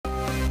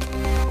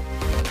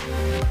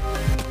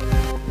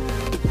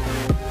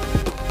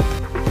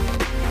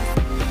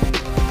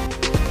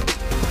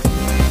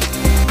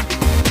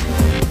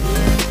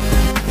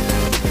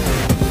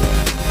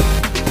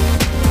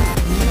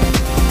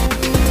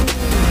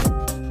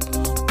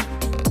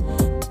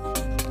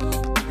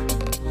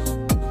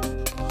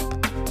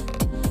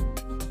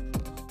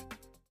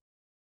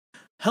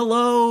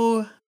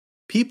Hello,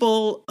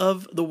 people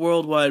of the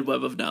World Wide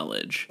Web of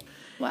Knowledge.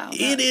 Wow.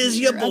 It is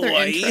your boy. Other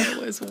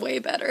intro was way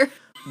better.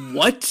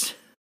 What?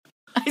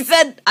 I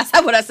said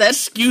what I said.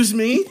 Excuse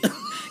me?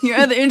 Your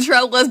other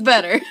intro was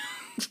better.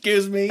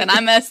 Excuse me? And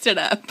I messed it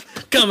up.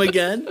 Come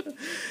again.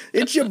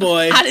 It's your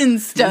boy. I didn't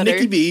stutter.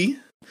 Nikki B.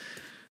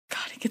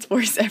 God, it gets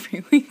worse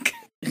every week.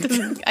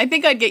 I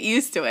think I'd get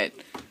used to it,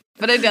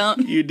 but I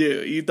don't. You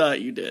do. You thought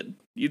you did.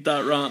 You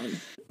thought wrong.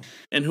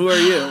 And who are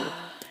you?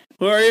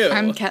 Who are you?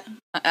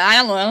 I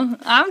don't know.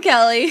 I'm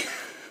Kelly.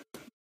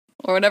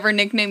 Or whatever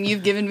nickname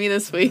you've given me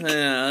this week.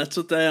 Yeah, that's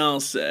what they all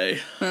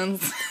say.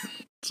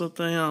 That's what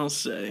they all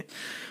say.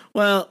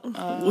 Well,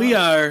 we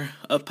are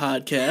a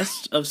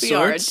podcast of sorts. We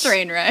are a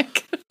train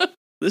wreck.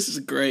 This is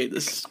great.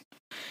 This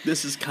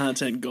is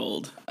content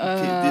gold.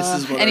 Okay, this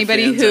is what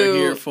anybody our fans who are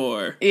here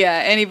for. Yeah,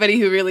 anybody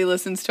who really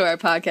listens to our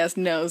podcast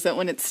knows that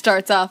when it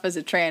starts off as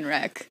a train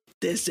wreck,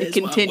 this it is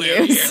continues. what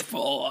we're here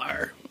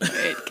for.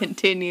 It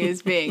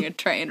continues being a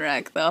train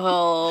wreck the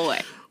whole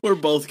way. We're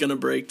both gonna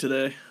break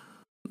today.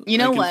 You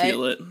know what? I can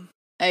feel it.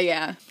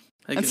 Yeah,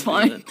 That's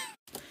fine.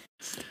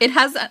 It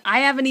has. I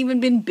haven't even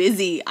been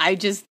busy. I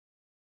just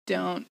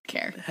don't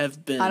care.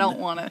 Have been. I don't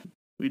want to.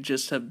 We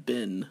just have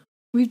been.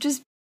 We've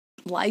just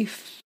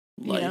lifed.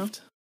 Lifed. You know?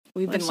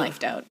 We've been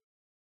lifed out.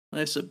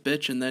 Life's a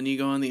bitch, and then you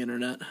go on the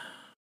internet.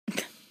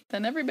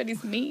 Then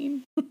everybody's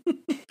mean.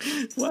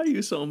 Why are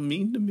you so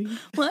mean to me?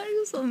 Why are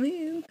you so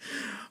mean?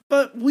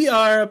 But we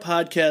are a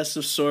podcast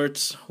of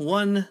sorts,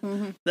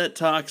 one that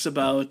talks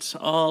about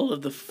all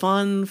of the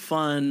fun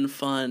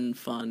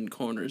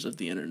corners of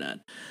the internet.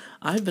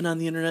 I've been on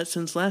the internet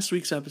since last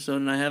week's episode,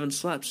 and I haven't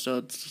slept,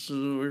 so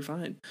we're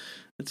fine.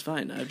 It's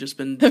fine. I've just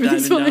been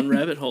diving down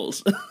rabbit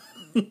holes.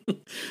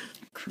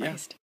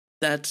 Christ. Yeah.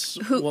 That's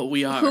what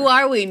we are. Who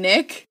are we,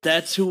 Nick?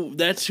 That's who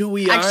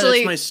we are. Actually,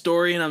 that's my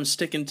story, and I'm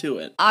sticking to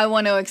it. I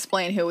want to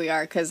explain who we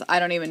are, because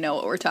I don't even know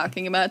what we're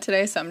talking about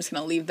today, so I'm just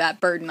going to leave that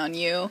burden on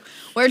you.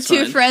 We're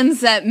two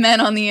friends that met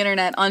on the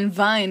internet, on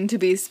Vine, to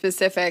be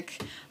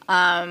specific,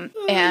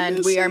 and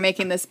we are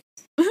making this...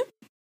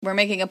 We're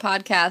making a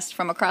podcast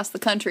from across the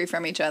country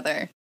from each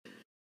other.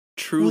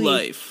 True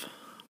life.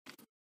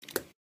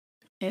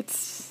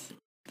 That's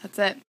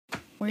it.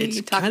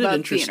 It's kind of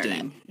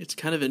interesting. It's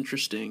kind of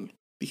interesting.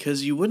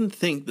 Because you wouldn't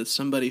think that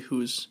somebody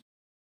who's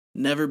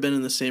never been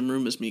in the same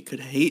room as me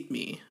could hate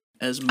me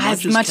as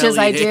much as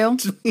I do.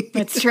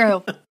 It's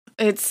true.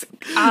 Is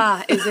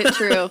it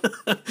true?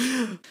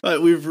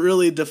 But we've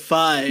really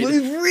defied.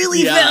 We've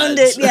really found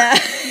it, yeah.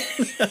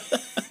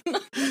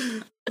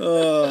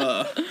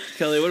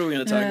 Kelly, what are we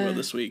going to talk about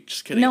this week?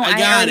 Just kidding. No, I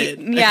got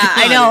it. Yeah,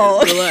 I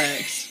know.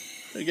 Relax.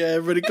 Okay,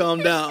 everybody calm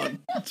down.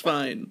 It's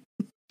fine.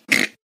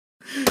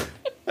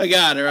 I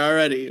got her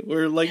already.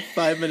 We're like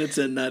 5 minutes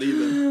in, not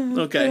even.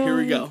 Okay, here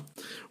we go.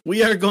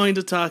 We are going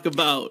to talk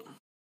about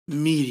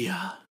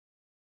media.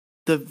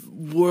 The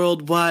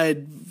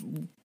worldwide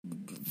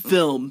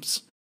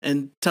films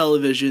and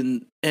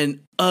television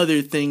and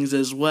other things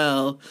as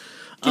well.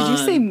 Did you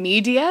say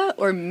media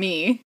or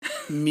me?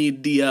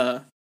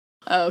 Media.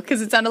 Oh,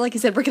 because it sounded like you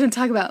said, we're going to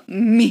talk about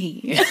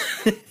me.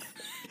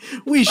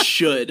 We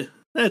should.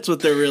 That's what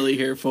they're really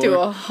here for. Do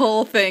a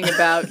whole thing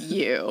about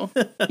you.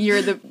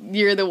 You're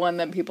the one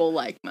that people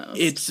like most.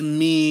 It's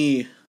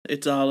me.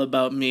 It's all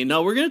about me.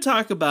 No, we're going to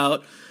talk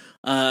about,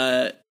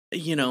 how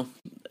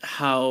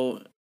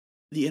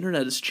the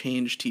internet has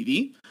changed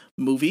TV,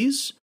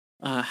 movies,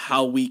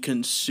 how we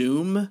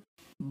consume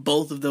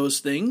both of those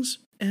things,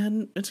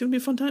 and it's going to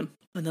be a fun time.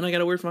 And then I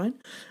got a word for mine.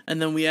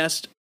 And then we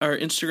asked our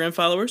Instagram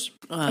followers.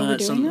 Are we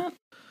doing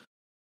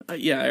that?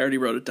 Yeah, I already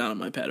wrote it down on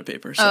my pad of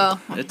paper. So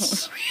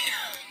it's...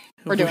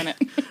 We're doing it.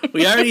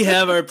 We already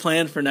have our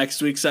plan for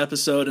next week's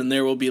episode, and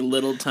there will be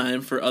little time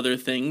for other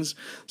things.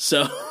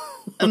 So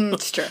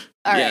it's true.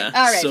 All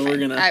right. So we're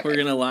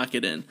gonna lock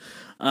it in,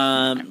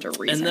 and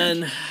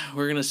then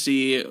we're gonna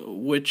see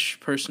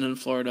which person in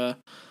Florida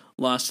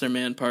lost their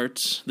man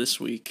parts this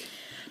week.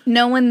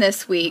 No one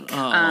this week.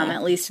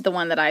 At least the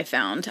one that I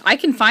found. I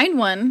can find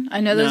one.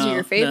 I know those are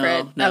your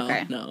favorite.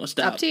 Okay. No,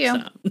 stop. Up to you.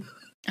 Stop.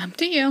 Up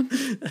to you.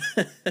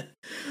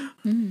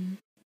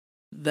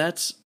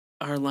 That's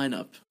our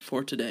lineup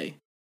for today.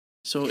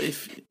 So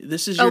if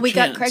this is your we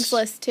chance, got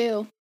Craigslist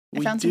too.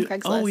 I found some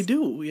Craigslist. Oh, we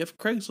do. We have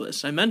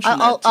Craigslist. I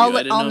mentioned that to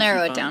you. I'll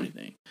narrow it down.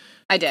 Anything.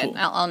 I did. Cool.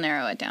 I'll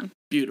narrow it down.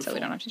 Beautiful. So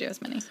we don't have to do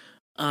as many.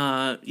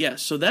 Yeah.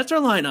 So that's our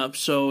lineup.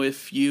 So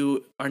if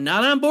you are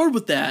not on board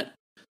with that,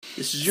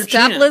 this is your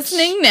chance. Stop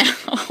listening now.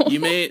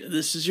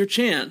 This is your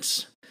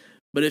chance.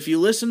 But if you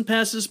listen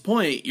past this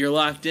point, you're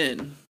locked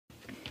in.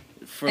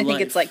 I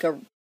think it's like a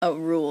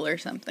rule or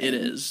something. It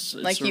is.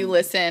 Like you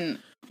listen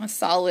a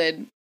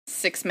solid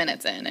 6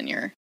 minutes in and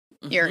you're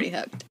already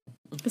hooked.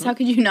 Because how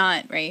could you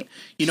not, right?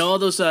 You know all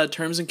those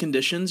terms and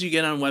conditions you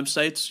get on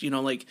websites,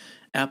 like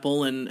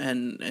Apple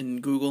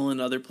and Google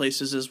and other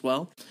places as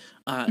well?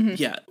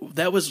 Yeah,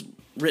 that was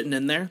written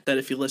in there, that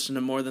if you listen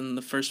to more than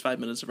the first 5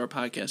 minutes of our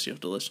podcast, you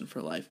have to listen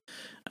for life.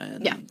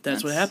 And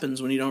that's what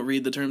happens when you don't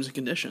read the terms and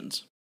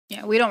conditions.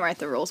 Yeah, we don't write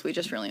the rules. We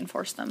just really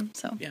enforce them.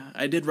 So yeah,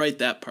 I did write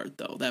that part,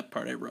 though. That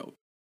part I wrote.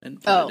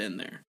 and put it in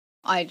there.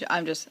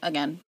 I'm just,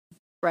 again,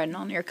 riding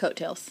on your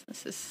coattails.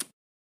 This is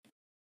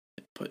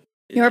Put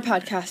your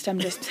podcast. I'm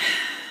just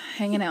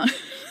hanging out.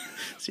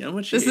 See how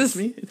much she hates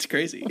me? It's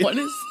crazy.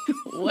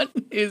 What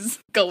is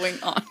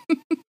going on?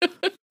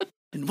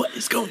 And what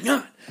is going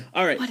on?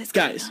 All right,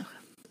 guys,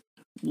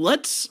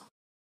 let's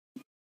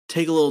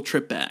take a little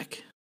trip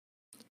back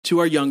to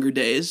our younger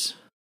days,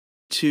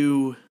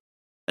 to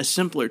a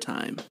simpler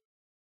time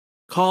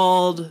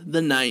called the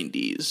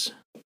 90s.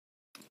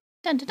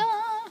 Dun, dun, dun.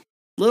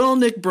 Little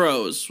Nick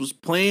Bros was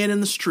playing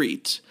in the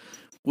street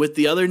with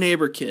the other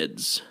neighbor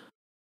kids.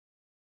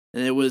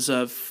 And it was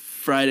a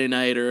Friday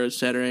night or a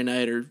Saturday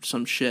night or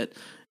some shit.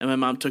 And my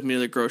mom took me to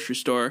the grocery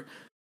store.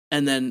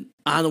 And then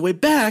on the way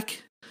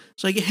back,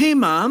 it's like, hey,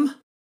 Mom,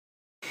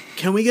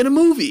 can we get a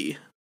movie?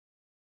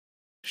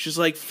 She's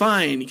like,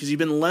 fine, because you've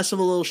been less of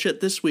a little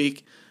shit this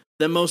week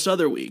than most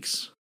other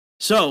weeks.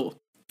 So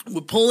we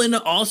pull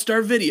into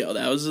All-Star Video.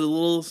 That was the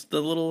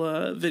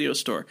little video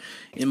store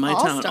in my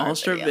town.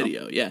 All-Star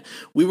Video. Yeah.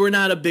 We were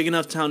not a big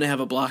enough town to have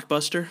a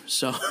Blockbuster,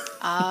 so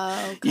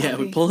okay. Yeah,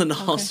 we pull into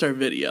All-Star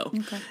Video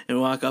and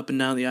walk up and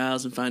down the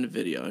aisles and find a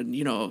video. And,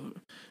 you know,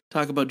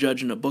 talk about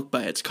judging a book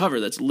by its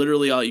cover. That's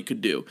literally all you could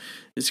do.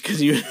 It's because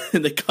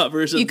the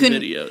covers of the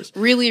videos.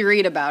 Really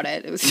read about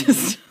it. It was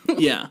just...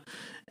 Yeah.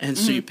 And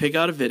so you pick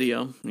out a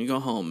video, and you go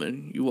home,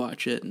 and you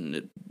watch it, and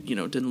it, you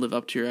know, didn't live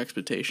up to your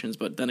expectations,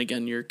 but then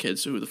again, you're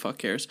kids, so who the fuck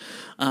cares?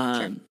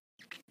 Sure.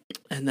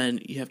 And then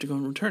you have to go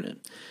and return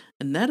it.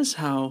 And that is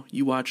how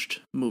you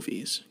watched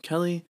movies.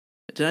 Kelly,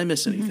 did I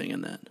miss anything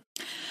in that?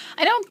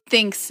 I don't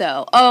think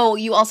so. Oh,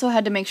 you also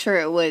had to make sure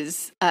it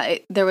was,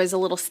 there was a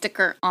little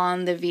sticker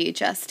on the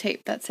VHS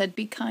tape that said,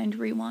 "Be kind,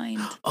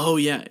 rewind." Oh,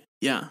 yeah,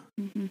 yeah.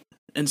 Mm-hmm.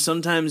 And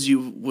sometimes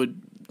you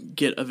would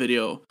get a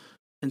video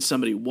and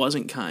somebody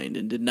wasn't kind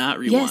and did not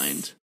rewind.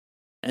 Yes.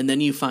 And then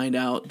you find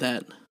out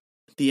that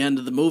at the end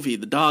of the movie,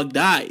 the dog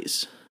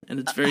dies. And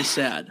it's very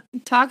sad.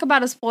 Talk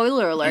about a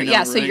spoiler alert. Know,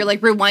 yeah, so you're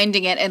like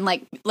rewinding it and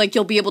like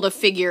you'll be able to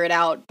figure it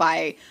out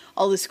by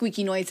all the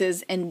squeaky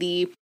noises and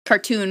the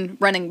cartoon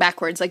running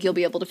backwards. Like you'll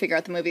be able to figure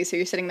out the movie. So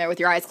you're sitting there with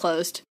your eyes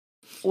closed,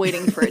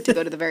 waiting for it to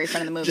go to the very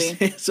front of the movie.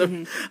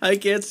 I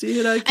can't see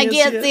it. I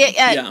can't see it.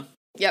 Yeah.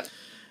 Yep.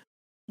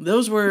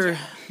 Those were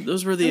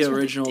the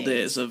original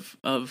days of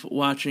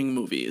watching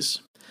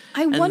movies.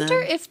 I wonder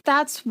if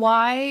that's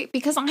why,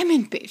 because I'm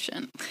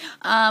impatient,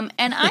 and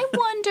I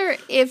wonder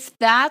if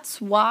that's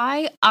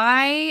why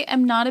I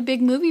am not a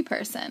big movie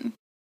person.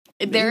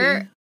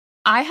 I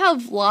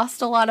have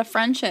lost a lot of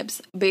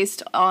friendships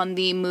based on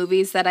the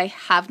movies that I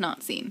have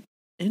not seen.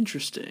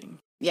 Interesting.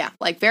 Yeah,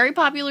 like very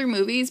popular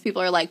movies,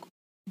 people are like,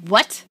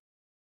 what?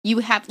 You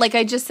have, like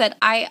I just said,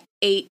 I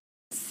ate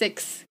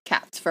 6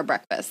 cats for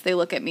breakfast. They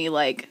look at me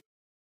like,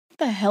 what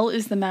the hell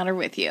is the matter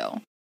with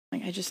you?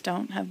 Like, I just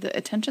don't have the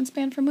attention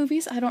span for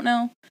movies. I don't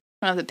know.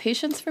 I don't have the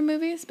patience for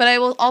movies. But I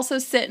will also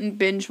sit and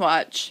binge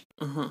watch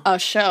a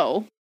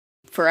show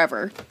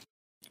forever.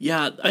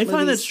 Yeah, I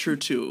find that's true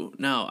too.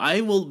 Now,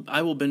 I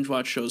will binge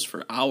watch shows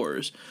for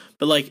hours,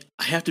 but like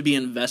I have to be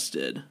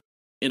invested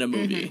in a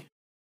movie.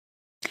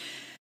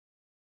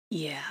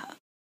 Yeah.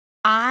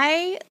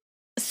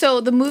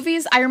 So the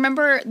movies, I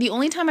remember the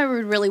only time I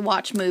would really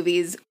watch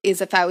movies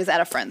is if I was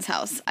at a friend's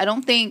house. I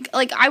don't think,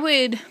 like,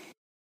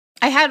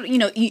 I had, you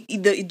know,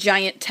 the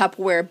giant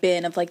Tupperware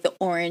bin of, like, the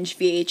orange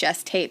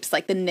VHS tapes,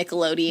 like the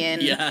Nickelodeon.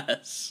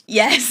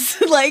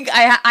 Yes. Like,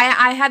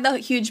 I had the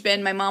huge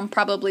bin. My mom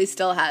probably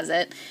still has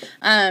it.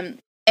 And,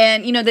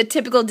 you know, the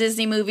typical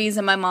Disney movies,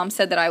 and my mom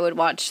said that I would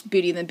watch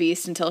Beauty and the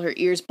Beast until her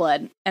ears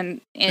bled.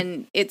 And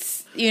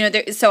it's, you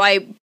know, so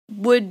I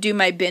would do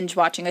my binge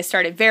watching. I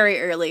started very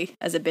early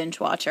as a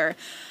binge watcher.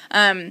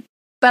 But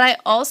I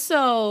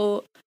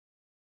also,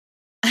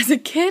 as a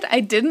kid, I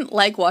didn't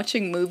like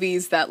watching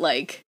movies that,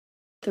 like,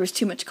 there was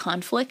too much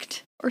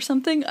conflict or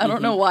something. I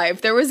don't know why.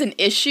 If there was an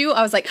issue,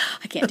 I was like,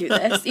 I can't do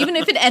this. Even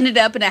if it ended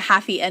up in a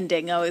happy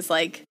ending, I was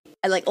like,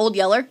 Old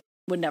Yeller,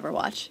 would never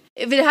watch.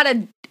 If it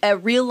had a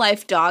real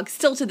life dog,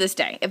 still to this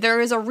day, if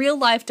there is a real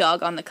life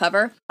dog on the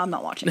cover, I'm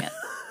not watching it.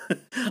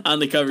 On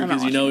the cover,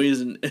 because you know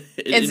he's an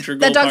integral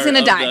that dog's part gonna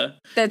of die.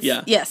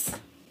 The... Yes.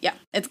 Yeah,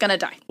 it's gonna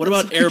die. What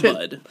about Air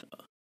Bud?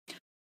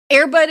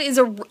 Air Bud is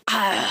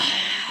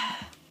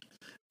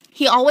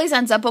he always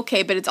ends up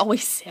okay, but it's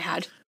always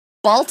sad.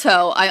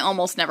 Balto, I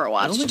almost never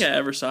watched. I don't think I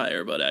ever saw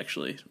Air Bud,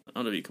 actually.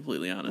 I'm gonna be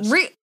completely honest.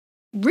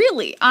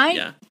 Really?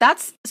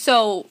 That's,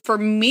 so for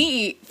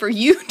me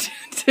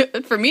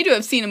to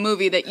have seen a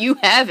movie that you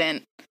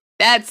haven't,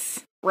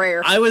 that's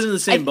rare. I was in the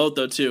same boat,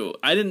 though, too.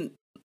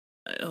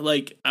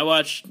 I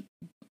watched,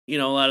 you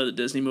know, a lot of the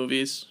Disney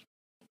movies.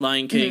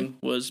 Lion King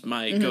was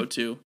my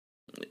go-to.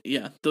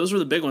 Yeah, those were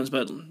the big ones,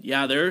 but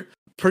yeah, they're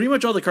pretty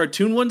much all the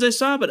cartoon ones I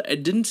saw, but I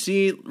didn't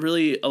see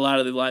really a lot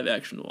of the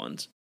live-action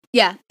ones.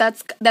 Yeah,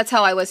 that's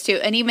how I was too.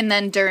 And even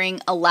then during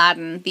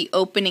Aladdin, the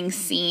opening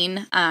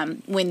scene,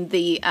 when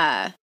the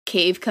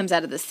cave comes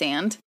out of the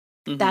sand,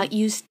 that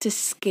used to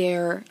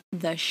scare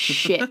the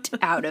shit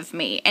out of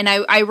me. And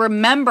I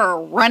remember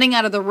running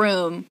out of the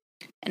room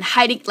and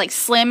hiding, like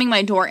slamming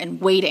my door and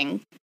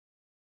waiting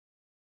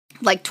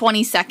like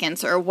 20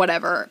 seconds or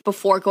whatever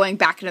before going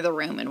back into the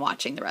room and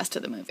watching the rest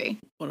of the movie.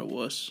 What a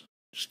wuss.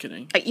 Just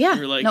kidding. Yeah.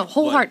 You're like, no,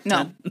 whole what, heart.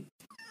 No.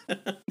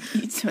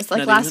 It was like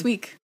Not last even?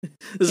 week.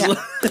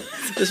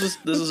 This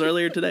was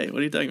earlier today.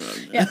 What are you talking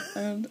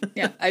about?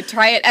 Yeah. I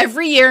try it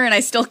every year and I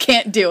still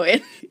can't do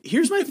it.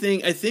 Here's my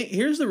thing.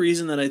 Here's the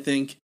reason that I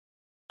think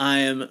I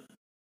am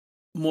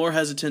more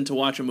hesitant to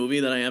watch a movie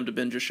than I am to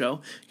binge a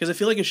show. Because I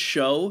feel like a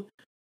show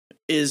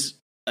is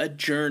a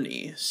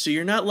journey. So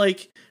you're not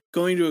like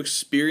going to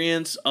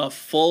experience a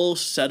full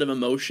set of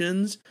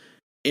emotions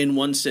in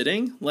one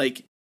sitting.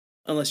 Like,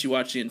 unless you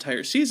watch the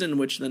entire season,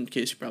 which in that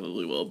case you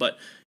probably will. But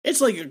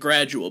it's like a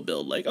gradual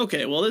build. Like,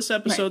 okay, well, this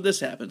episode, this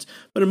happens.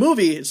 But a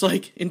movie, it's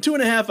like, in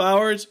 2.5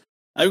 hours,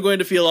 I'm going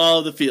to feel all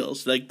of the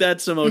feels. Like,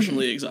 that's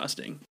emotionally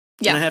exhausting.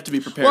 Yeah. And I have to be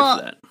prepared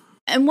for that.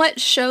 And what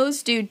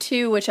shows do,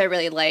 too, which I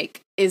really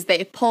like, is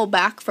they pull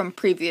back from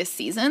previous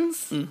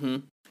seasons. Mm-hmm.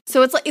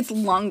 So it's like, it's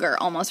longer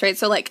almost, right?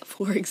 So, like,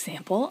 for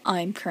example,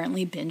 I'm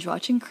currently binge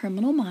watching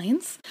Criminal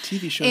Minds.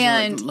 TV shows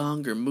are like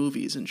longer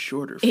movies in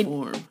shorter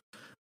form.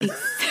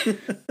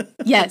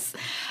 Yes.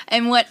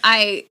 And what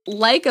I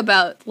like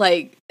about,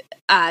 like,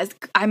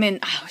 I'm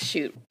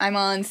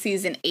on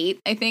season 8,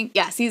 I think.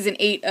 Yeah, season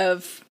 8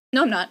 of,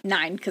 no, I'm not,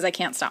 9, because I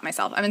can't stop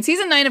myself. I'm in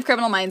season 9 of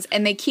Criminal Minds,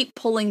 and they keep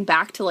pulling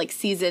back to, like,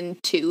 season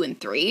 2 and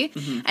 3.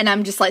 Mm-hmm. And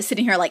I'm just, like,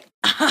 sitting here like,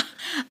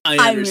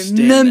 I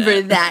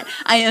remember that.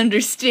 I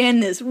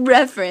understand this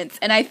reference.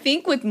 And I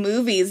think with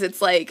movies,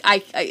 it's like,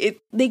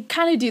 they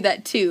kind of do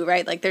that too,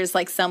 right? Like, there's,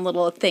 like, some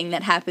little thing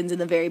that happens in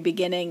the very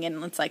beginning,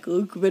 and it's like,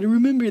 oh, better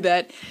remember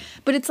that.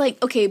 But it's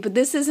like, okay, but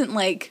this isn't,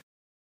 like,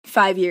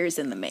 5 years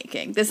in the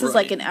making. This is,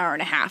 like, an hour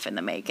and a half in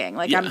the making.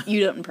 Like,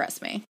 you don't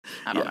impress me.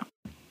 I don't know.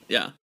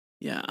 Yeah.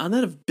 Yeah, on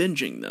that of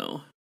binging,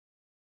 though.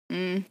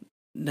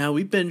 Now,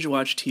 we binge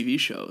watch TV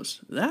shows.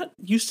 That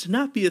used to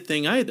not be a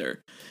thing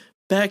either.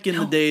 Back in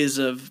the days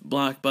of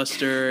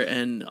Blockbuster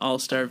and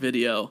All-Star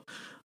Video,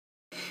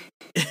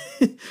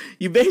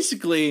 you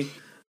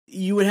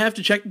would have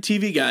to check the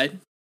TV Guide,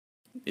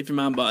 if your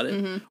mom bought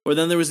it, or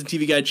then there was a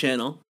TV Guide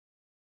channel.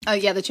 Oh,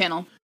 yeah, the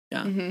channel.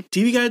 Yeah.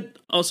 TV Guide,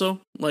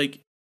 also,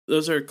 like,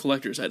 those are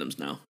collector's items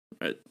now,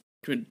 right?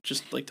 Can we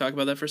just, like, talk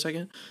about that for a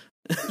second?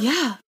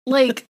 Yeah,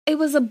 like, it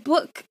was a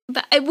book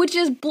that I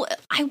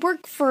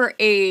work for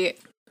a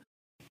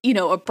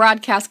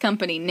broadcast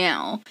company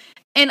now,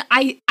 and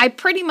I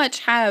pretty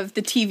much have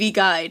the TV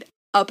Guide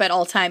up at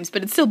all times,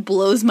 but it still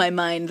blows my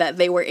mind that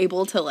they were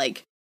able to,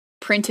 like,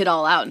 print it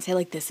all out and say,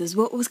 like, this is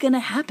what was gonna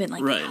happen.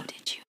 Like, how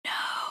did you know?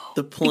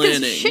 The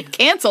planning. Because shit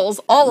cancels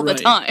all the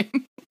time.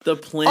 The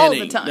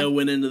planning that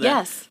went into that.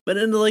 Yes. But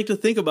then, like, to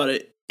think about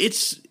it,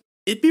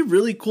 it'd be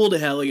really cool to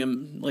have,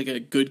 like a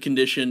good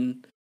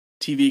condition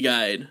TV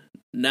Guide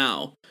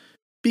now,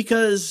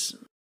 because,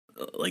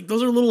 like,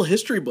 those are little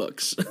history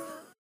books, of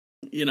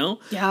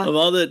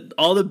all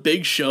the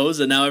big shows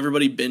that now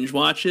everybody binge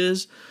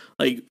watches.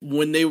 Like,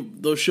 when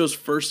those shows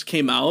first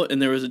came out and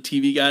there was a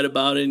TV Guide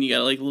about it, and you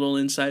got, like, little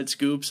inside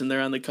scoops and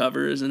they're on the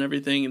covers and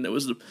everything, and that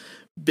was the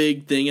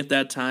big thing at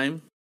that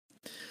time.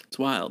 It's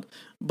wild.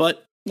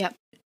 But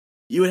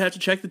you would have to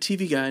check the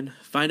TV Guide,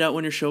 find out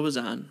when your show was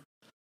on.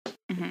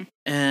 Mm-hmm.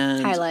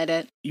 And highlight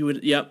it.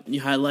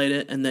 You highlight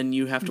it, and then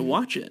you have to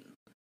watch it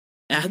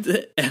at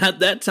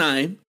that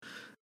time.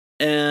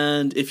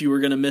 And if you were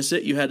going to miss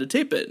it, you had to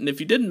tape it. And if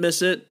you didn't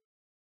miss it,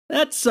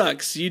 that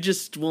sucks. You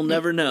just will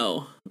never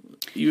know.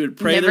 You would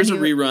pray there's a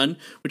rerun,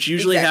 which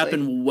usually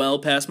happened well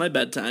past my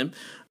bedtime,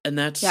 and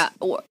that's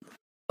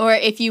or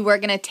if you were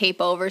going to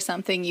tape over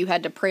something, you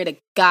had to pray to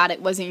God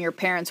it wasn't your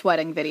parents'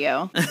 wedding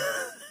video.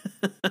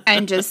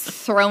 And just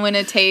throw in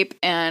a tape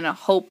and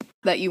hope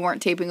that you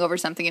weren't taping over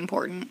something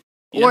important.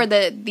 Yeah. Or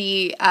the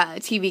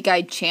TV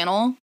Guide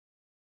channel.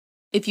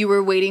 If you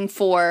were waiting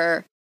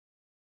for,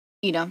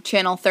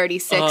 channel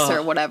 36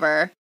 or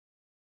whatever,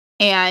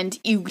 and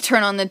you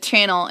turn on the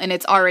channel and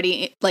it's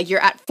already, like,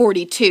 you're at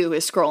 42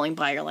 is scrolling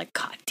by, you're like,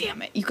 God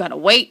damn it, you gotta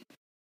wait.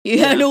 You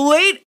had to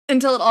wait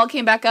until it all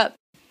came back up.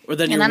 Or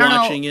then you're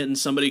watching it and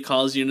somebody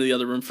calls you into the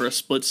other room for a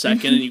split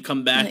second and you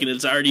come back and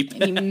it's already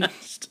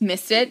passed. You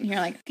missed it and you're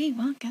like, okay,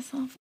 well, guess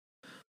I'll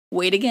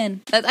wait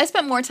again. I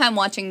spent more time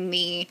watching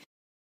the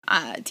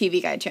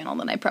TV Guide channel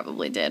than I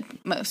probably did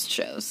most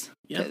shows.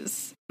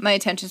 Because my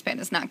attention span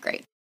is not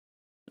great.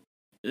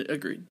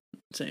 Agreed.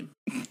 Same.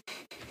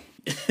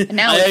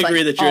 Now I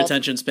agree that your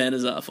attention span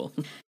is awful.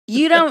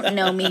 You don't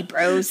know me,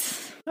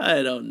 bros.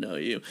 I don't know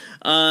you.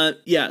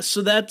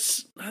 So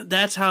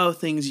that's how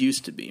things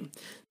used to be.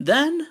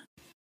 Then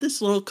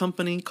this little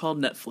company called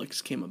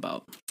Netflix came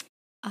about.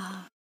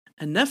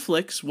 And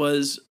Netflix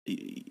was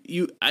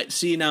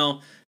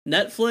now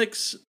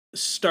Netflix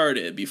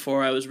started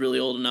before I was really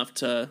old enough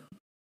to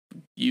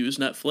use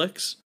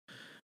Netflix.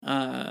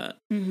 So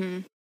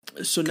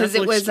because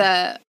it was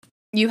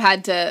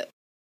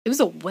it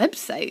was a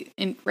website,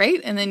 right?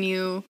 And then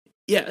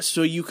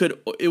so you could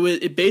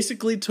it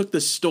basically took the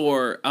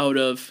store out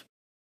of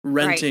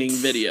renting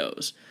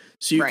videos.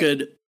 So you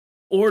could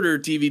order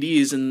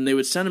DVDs and they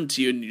would send them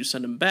to you and you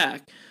send them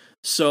back.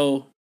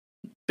 So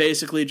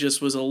basically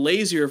just was a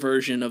lazier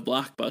version of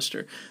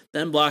Blockbuster.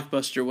 Then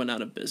Blockbuster went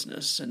out of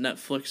business and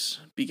Netflix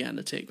began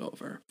to take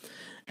over.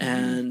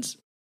 And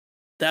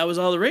that was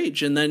all the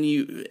rage. And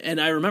then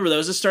I remember that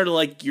was the start of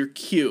like your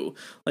queue.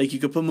 Like you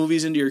could put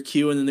movies into your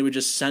queue and then they would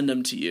just send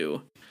them to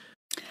you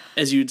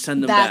as you'd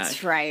send them back.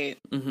 That's right.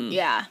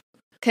 Yeah.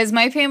 Because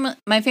my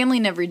family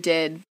never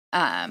did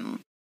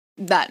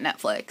that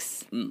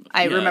Netflix.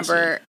 I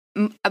remember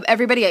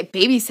everybody I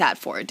babysat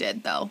for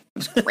did, though. It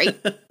was great.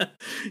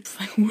 It's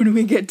like, what do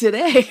we get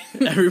today?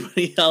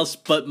 Everybody else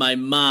but my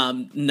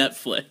mom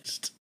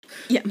Netflixed.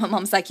 Yeah, my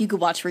mom's like, you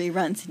could watch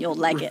reruns and you'll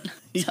like it.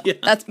 So Yeah.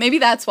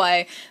 that's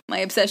why my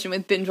obsession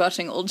with binge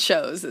watching old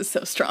shows is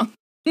so strong.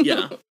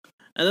 Yeah.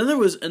 And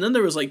then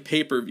there was like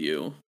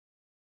pay-per-view.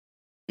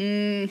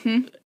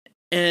 Mm-hmm.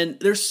 And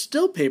there's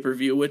still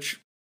pay-per-view, which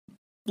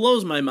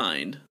blows my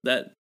mind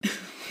that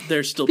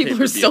there's still People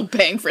pay-per-view. are still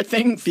paying for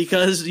things.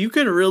 Because you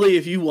can really,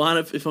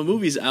 if a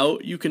movie's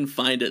out, you can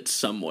find it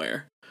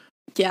somewhere.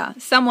 Yeah,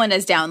 someone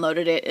has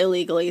downloaded it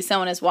illegally,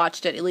 someone has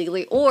watched it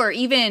illegally, or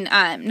even,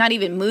 not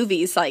even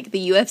movies, like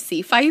the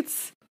UFC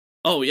fights.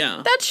 Oh,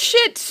 yeah. That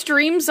shit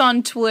streams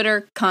on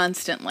Twitter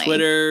constantly.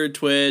 Twitter,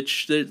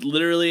 Twitch,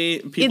 literally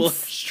people are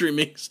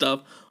streaming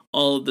stuff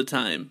all of the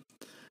time.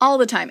 All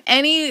the time.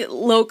 Any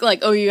local, like,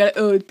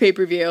 it's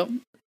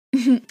pay-per-view.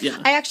 Yeah.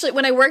 I actually,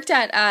 when I worked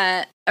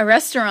at a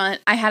restaurant,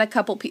 I had a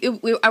couple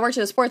I worked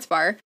at a sports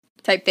bar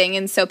type thing,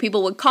 and so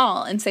people would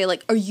call and say,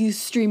 like, are you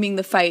streaming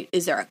the fight?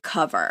 Is there a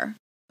cover?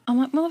 I'm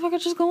like,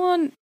 motherfucker, just go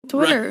on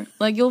Twitter. Right.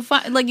 Like, you'll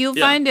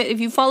find it. If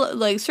you follow,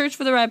 like, search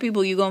for the right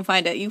people, you go and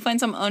find it. You find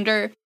some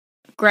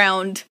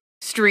underground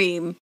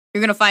stream,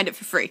 you're gonna find it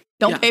for free.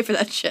 Don't pay for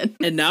that shit.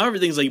 And now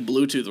everything's like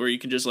Bluetooth, where you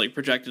can just like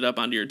project it up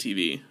onto your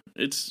TV.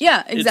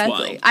 Exactly. It's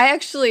wild. I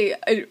actually,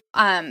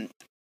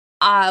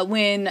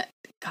 when,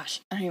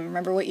 gosh, I don't even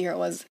remember what year it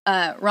was.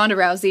 Ronda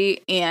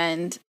Rousey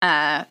and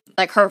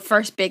like her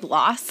first big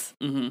loss,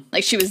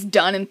 like she was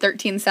done in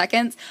 13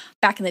 seconds.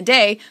 Back in the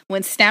day,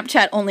 when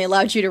Snapchat only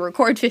allowed you to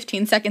record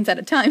 15 seconds at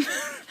a time,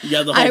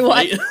 yeah, the whole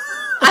fight.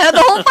 I had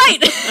the whole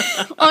fight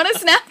on a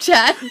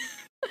Snapchat.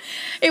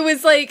 It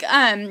was like,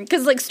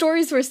 because like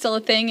stories were still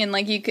a thing, and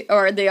like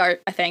they are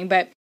a thing,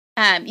 but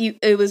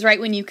it was right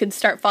when you could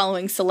start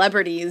following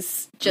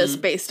celebrities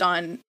just based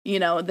on,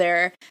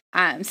 their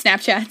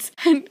Snapchats.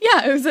 And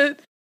yeah, it was a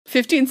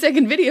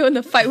 15-second video and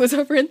the fight was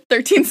over in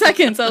 13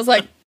 seconds. I was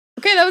like,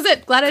 okay, that was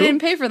it. Glad cool. I didn't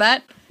pay for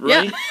that.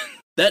 Right? Yeah.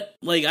 That,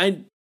 like,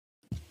 I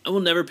will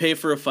never pay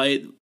for a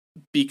fight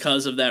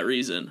because of that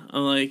reason.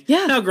 I'm like,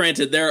 now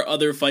granted, there are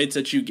other fights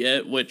that you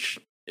get, which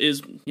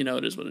is,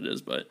 it is what it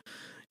is, but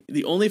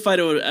the only fight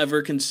I would have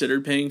ever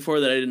considered paying for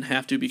that I didn't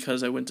have to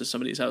because I went to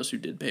somebody's house who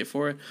did pay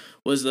for it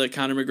was the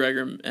Conor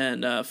McGregor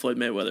and Floyd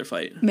Mayweather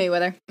fight.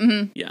 Mayweather.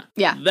 Mm-hmm. Yeah.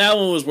 Yeah. That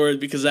one was worth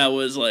because that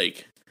was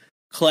like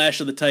Clash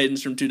of the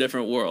Titans from two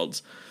different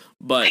worlds.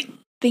 But I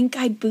think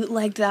I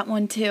bootlegged that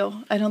one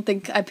too. I don't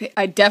think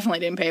I definitely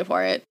didn't pay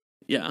for it.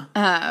 Yeah.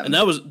 And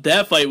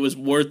that fight was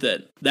worth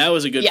it. That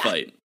was a good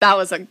fight. That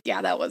was a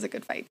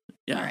good fight.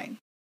 Yeah. All right.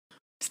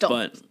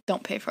 Still,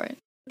 don't pay for it.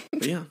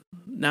 But yeah,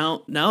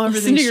 now everything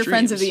listen to your streams.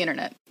 Friends of the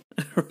internet.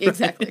 Right.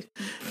 Exactly.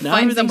 Now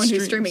find someone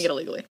who's streaming it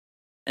illegally.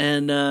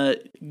 And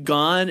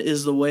gone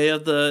is the way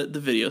of the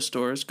video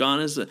stores.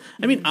 Gone is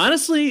I mean,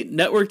 honestly,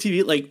 network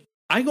TV. Like,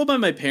 I go by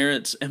my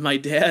parents, and my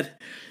dad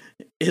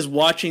is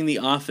watching The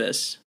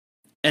Office,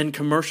 and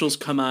commercials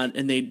come on,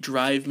 and they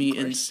drive me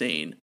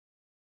insane.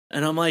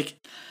 And I'm like,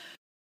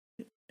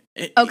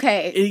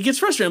 okay. It gets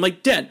frustrating. I'm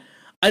like, Dad,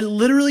 I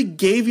literally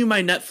gave you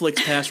my Netflix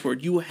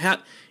password.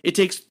 It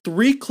takes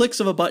 3 clicks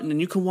of a button, and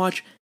you can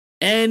watch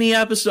any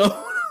episode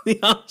of The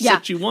Office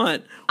that you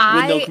want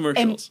with no commercials.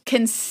 I am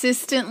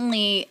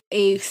consistently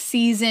a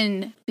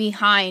season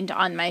behind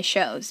on my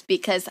shows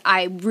because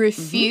I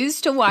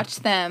refuse to watch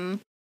them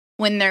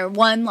when they're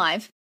 1,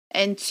 live,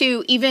 and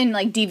 2, even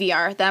like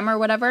DVR them or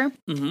whatever.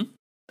 Mm-hmm.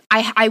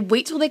 I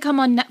wait till they come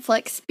on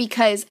Netflix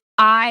because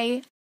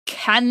I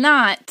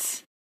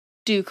cannot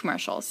do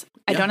commercials.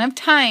 I don't have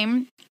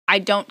time. I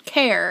don't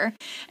care.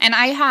 And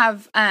I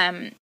have,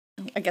 I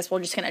guess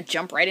we're just going to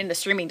jump right into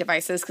streaming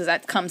devices because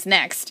that comes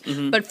next.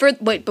 Mm-hmm.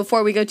 But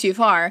before we go too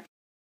far,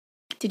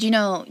 did you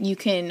know you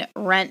can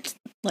rent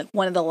like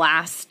one of the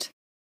last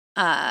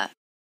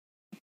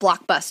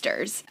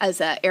Blockbusters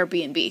as a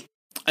Airbnb?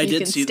 I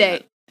did see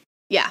that.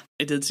 Yeah.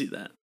 I did see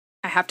that.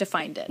 I have to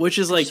find it. Which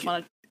is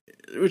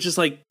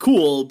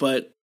cool,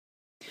 but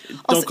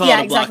don't call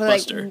it a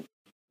Blockbuster.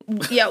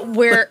 Like, yeah,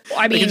 where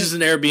I mean, it's just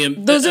an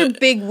Airbnb. Those are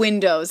big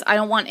windows. I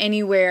don't want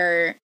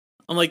anywhere.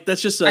 I'm like,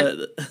 that's just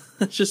an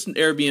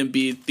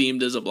Airbnb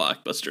themed as a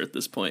Blockbuster at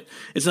this point.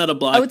 It's not a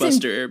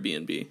Blockbuster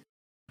Airbnb.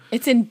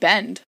 It's in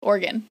Bend,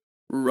 Oregon.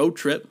 Road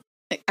trip.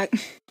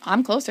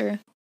 I'm closer.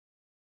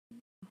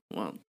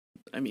 Well,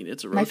 I mean,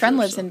 it's a road trip. My friend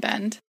lives in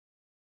Bend.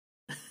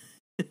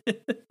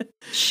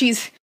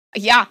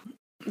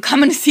 I'm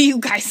coming to see you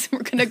guys. We're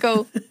gonna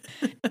go.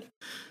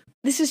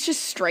 This is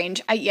just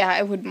strange.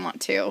 I wouldn't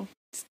want to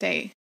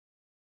stay.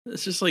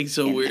 It's just like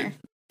so weird. There.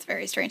 It's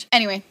very strange.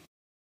 Anyway,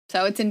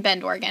 so it's in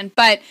Bend, Oregon.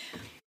 But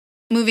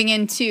moving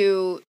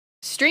into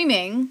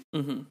streaming,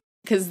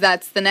 because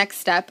that's the next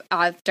step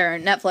after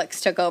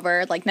Netflix took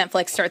over. Like,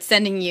 Netflix starts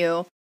sending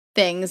you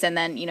things, and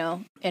then,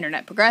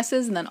 internet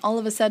progresses, and then all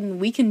of a sudden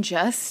we can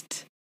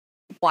just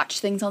watch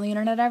things on the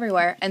internet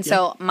everywhere. And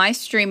so my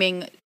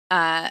streaming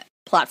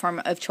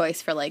platform of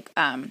choice for, like,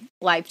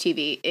 live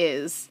TV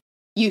is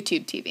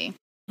YouTube TV.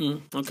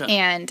 Okay.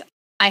 And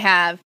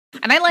I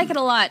like it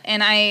a lot,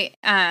 and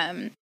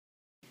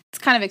it's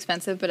kind of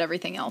expensive, but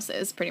everything else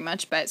is pretty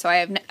much. But so I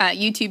have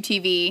YouTube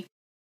TV,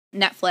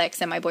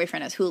 Netflix, and my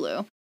boyfriend has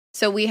Hulu.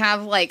 So we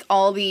have, like,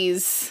 all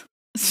these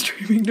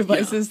streaming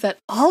devices that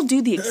all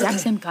do the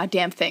exact same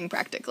goddamn thing,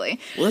 practically.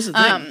 Well, that's the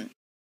thing.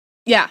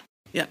 Yeah,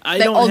 I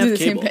don't have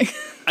cable. Same thing.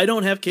 I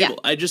don't have cable.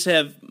 I just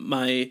have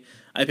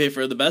I pay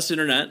for the best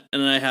internet,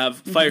 and I have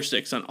Fire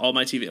Sticks on all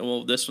my TV.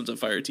 Well, this one's a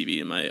Fire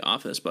TV in my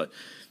office, but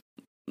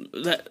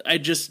I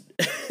just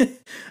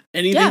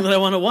anything that I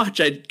want to watch,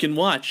 I can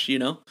watch.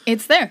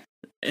 It's there.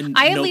 And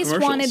I at least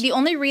wanted, the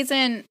only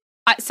reason.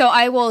 So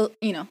I will,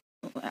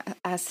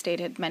 as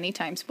stated many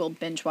times, will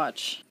binge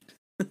watch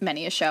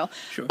many a show.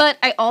 Sure. But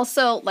I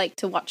also like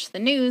to watch the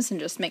news and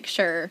just make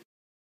sure,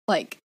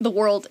 like, the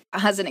world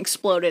hasn't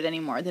exploded any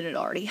more than it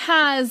already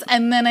has.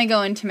 And then I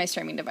go into my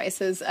streaming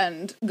devices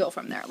and go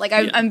from there. Like,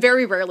 I'm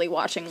very rarely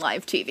watching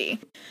live TV.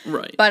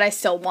 Right. But I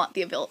still want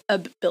the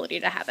ability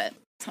to have it.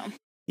 So.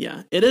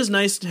 Yeah, it is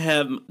nice to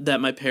have that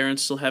my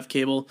parents still have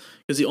cable,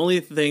 because the only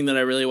thing that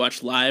I really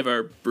watch live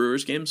are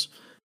Brewers games.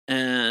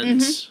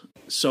 And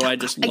so I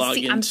just log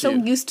into... I'm so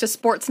used to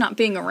sports not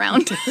being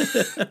around.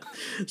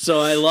 So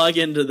I log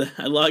into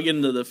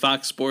the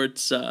Fox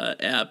Sports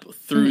app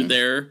through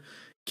their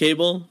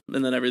cable,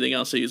 and then everything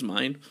else I use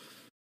mine.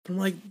 I'm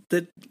like,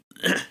 that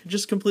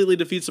just completely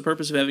defeats the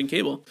purpose of having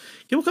cable.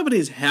 Cable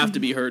companies have to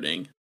be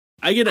hurting.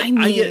 I get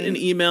an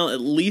email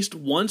at least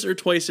once or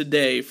twice a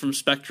day from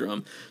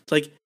Spectrum. It's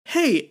like,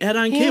 hey, add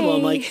on cable.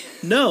 I'm like,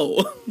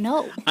 no.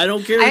 I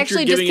don't care that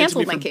you're giving it to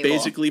me for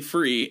basically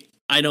free.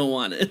 I don't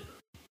want it.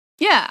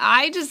 Yeah,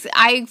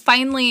 I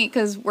finally,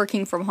 because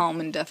working from home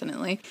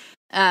indefinitely,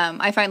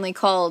 I finally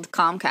called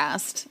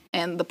Comcast,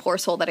 and the poor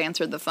soul that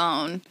answered the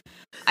phone,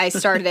 I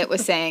started it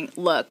with saying,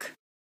 look,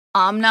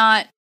 I'm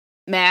not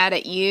mad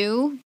at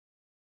you,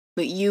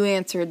 but you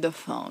answered the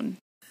phone.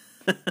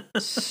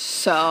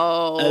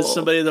 So, as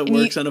somebody that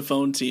works on a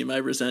phone team, I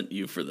resent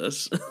you for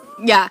this.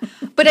 Yeah,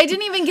 but I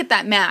didn't even get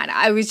that mad.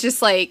 I was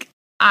just like,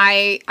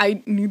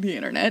 I knew the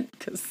internet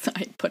because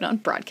I put on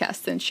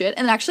broadcasts and shit.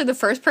 And actually, the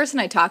first person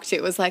I talked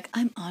to was like,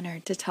 I'm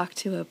honored to talk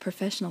to a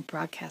professional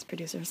broadcast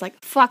producer. I was like,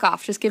 fuck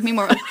off, just give me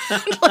more,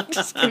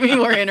 just give me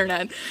more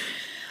internet.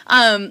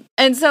 And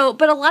so,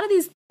 but a lot of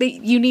these,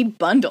 you need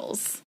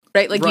bundles.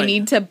 Right? Like, you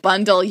need to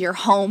bundle your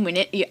home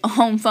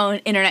phone,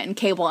 internet, and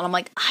cable. And I'm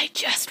like, I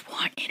just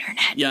want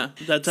internet. Yeah,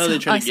 that's how they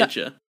try to get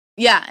you.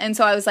 Yeah, and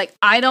so I was like,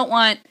 I don't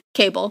want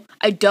cable.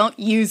 I don't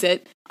use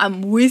it.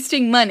 I'm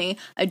wasting money.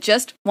 I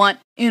just want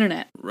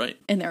internet. Right.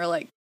 And they were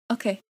like,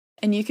 okay.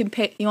 And you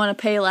want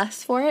to pay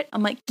less for it?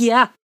 I'm like,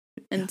 yeah.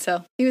 And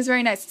so he was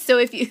very nice.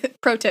 So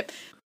pro tip,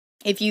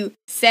 if you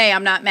say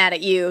I'm not mad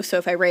at you, so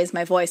if I raise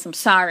my voice, I'm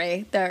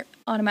sorry, they're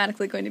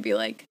automatically going to be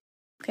like,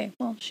 okay,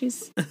 well,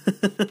 she's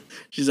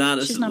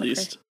honest, at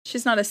least.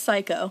 She's not a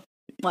psycho.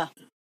 Well,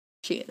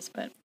 she is,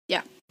 but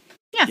yeah.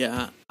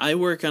 Yeah, I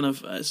work on a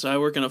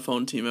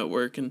phone team at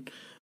work, and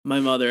my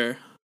mother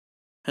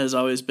has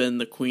always been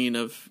the queen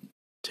of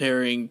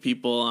tearing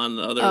people on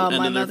the other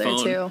end of their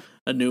phone too.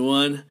 A new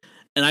one,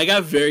 and I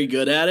got very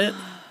good at it.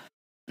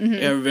 I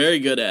got very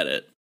good at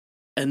it,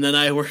 and then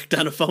I worked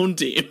on a phone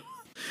team,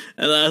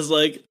 and I was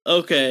like,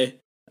 okay,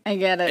 I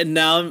get it. And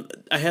now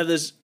I have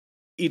this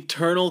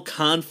eternal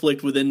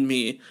conflict within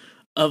me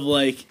of,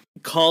 like,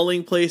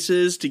 calling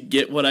places to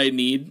get what I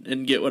need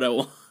and get what I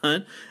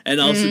want, and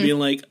also being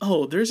like,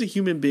 oh, there's a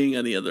human being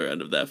on the other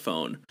end of that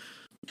phone.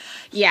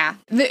 Yeah.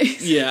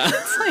 Yeah.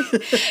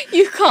 It's like,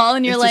 you call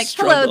and you're like,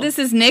 hello, this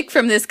is Nick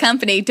from this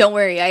company. Don't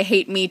worry, I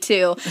hate me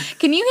too.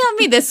 Can you have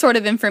me this sort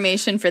of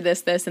information for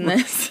this, and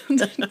this?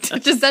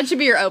 Just that should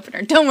be your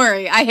opener. Don't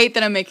worry, I hate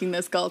that I'm making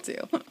this call too.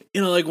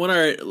 Like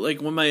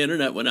when my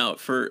internet went out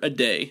for a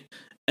day,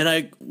 and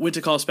I went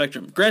to call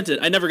Spectrum. Granted,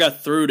 I never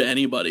got through to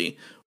anybody,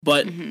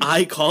 but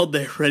I called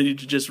there ready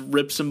to just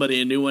rip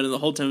somebody a new one, and the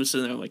whole time I was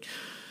sitting there like,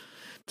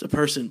 it's a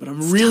person, but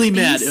I'm really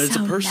mad. It's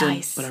a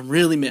person, but I'm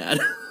really mad.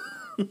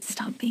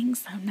 Stop being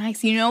so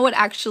nice. You know what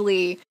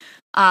actually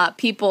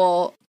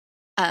people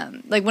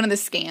like one of the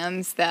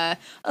scams that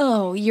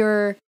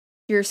your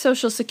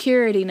social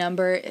security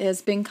number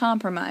has been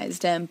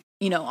compromised and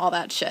all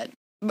that shit.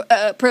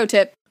 Pro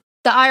tip,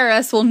 the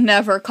IRS will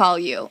never call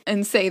you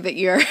and say that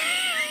your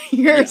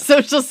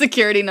social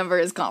security number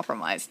is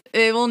compromised.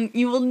 You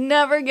will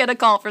never get a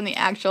call from the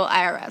actual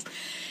IRS.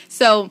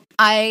 So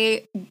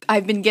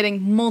I've been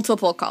getting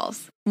multiple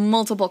calls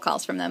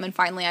from them, and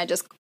finally I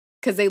just,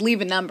 because they leave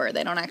a number,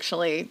 they don't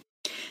actually,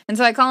 and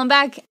so I call them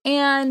back,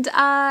 and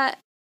I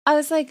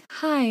was like,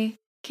 hi,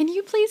 can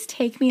you please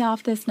take me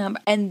off this number?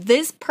 And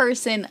this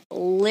person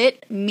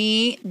lit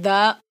me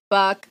the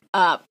fuck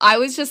up. I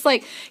was just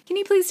like, can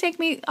you please take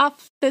me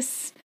off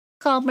this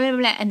called blah, blah,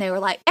 blah. And they were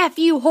like, F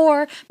you,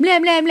 whore, blah,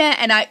 blah, blah.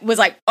 And I was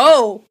like,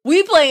 oh,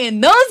 we playing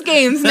those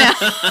games now.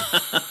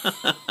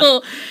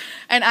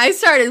 And I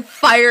started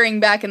firing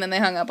back, and then they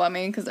hung up on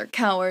me because they're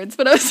cowards.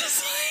 But I was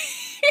just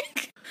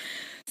like...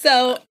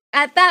 So,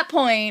 at that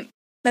point,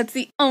 that's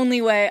the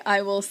only way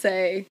I will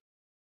say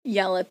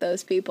yell at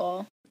those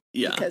people.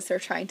 Yeah. Because they're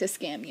trying to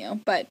scam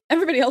you. But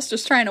everybody else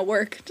just trying to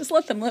work. Just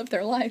let them live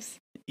their lives.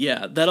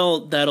 Yeah,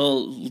 that'll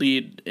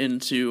lead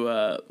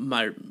into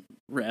my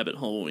rabbit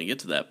hole when we get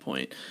to that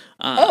point.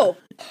 I'm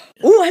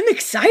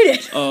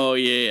excited. Oh,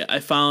 yeah.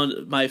 I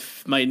found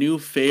my new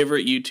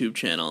favorite YouTube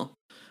channel.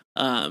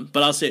 But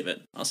I'll save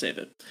it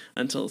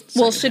until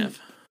second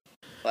half.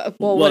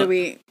 What do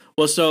we?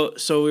 Well, so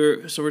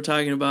we're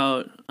talking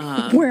about.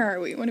 Where are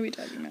we? What are we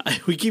talking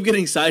about? We keep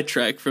getting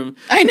sidetracked from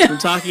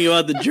talking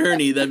about the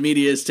journey that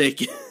media is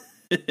taking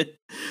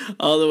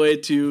all the way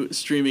to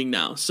streaming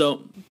now.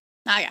 So.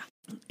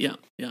 Yeah.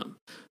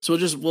 So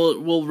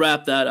we'll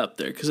wrap that up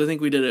there because I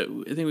think we did it.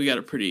 I think we got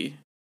a pretty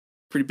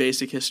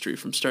basic history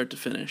from start to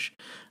finish.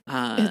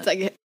 It's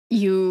like.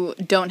 You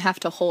don't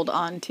have to hold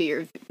on to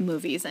your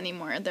movies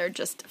anymore. They're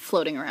just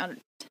floating around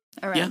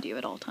you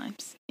at all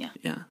times. Yeah.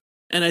 Yeah.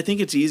 And I think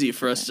it's easy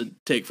for us to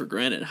take for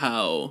granted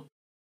how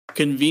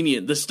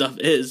convenient this stuff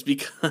is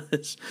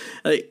because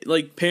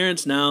like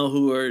parents now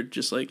who are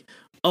just like,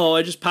 oh,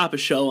 I just pop a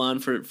show on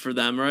for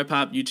them or I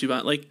pop YouTube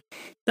on. Like,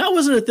 that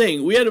wasn't a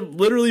thing. We had to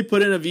literally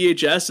put in a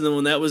VHS, and then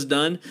when that was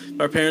done,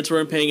 our parents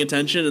weren't paying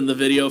attention and the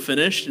video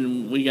finished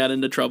and we got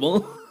into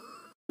trouble.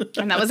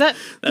 And that was it.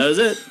 That was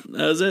it.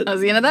 That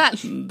was the end of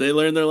that. They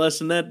learned their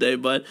lesson that day,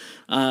 but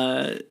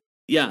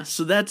yeah.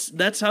 So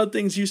that's how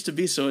things used to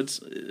be. So I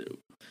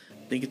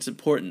think it's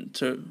important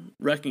to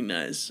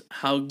recognize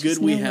how good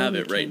we have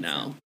it right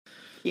now.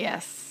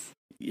 Yes.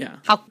 Yeah.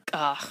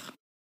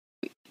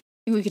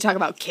 We could talk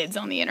about kids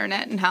on the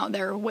internet and how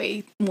they're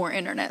way more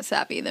internet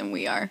savvy than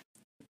we are.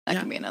 That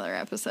can be another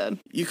episode.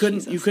 You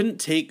couldn't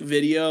take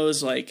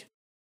videos like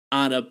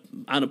on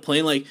a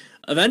plane. Like,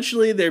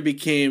 eventually there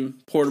became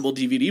portable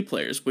DVD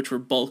players, which were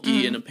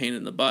bulky and a pain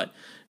in the butt.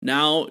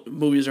 Now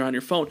movies are on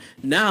your phone.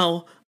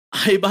 Now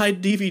I buy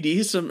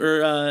DVDs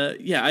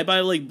I buy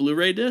like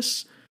Blu-ray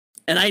discs,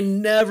 and I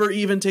never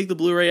even take the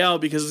Blu-ray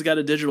out because it's got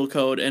a digital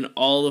code, and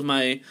all of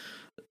my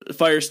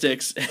Fire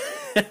Sticks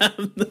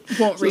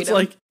won't read them.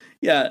 Like,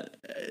 yeah,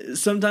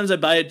 sometimes I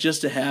buy it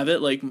just to have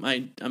it. Like,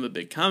 I'm a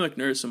big comic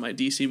nerd, so my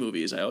DC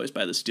movies I always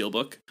buy the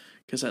Steelbook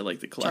because I like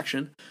the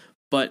collection. Sure.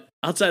 But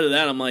outside of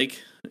that, I'm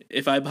like,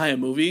 if I buy a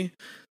movie,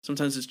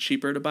 sometimes it's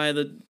cheaper to buy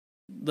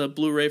the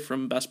Blu-ray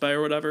from Best Buy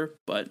or whatever,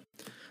 but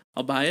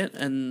I'll buy it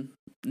and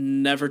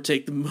never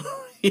take the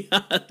movie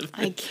out of it.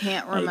 I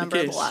can't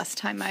remember the last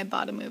time I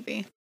bought a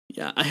movie.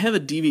 Yeah, I have a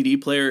DVD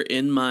player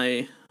in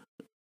my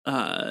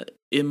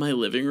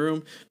living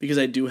room because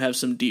I do have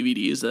some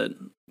DVDs that,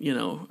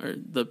 are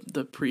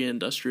the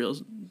pre-industrial,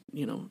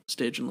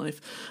 stage in life.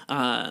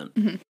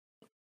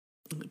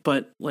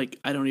 But, like,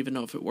 I don't even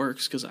know if it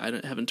works because I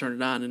haven't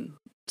turned it on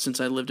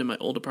since I lived in my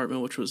old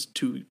apartment, which was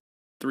 2-3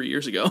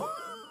 years ago.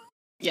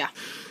 Yeah.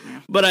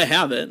 But I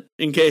have it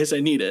in case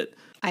I need it.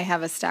 I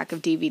have a stack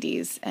of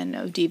DVDs and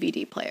no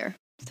DVD player,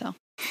 so.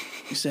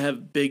 Used to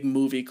have big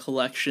movie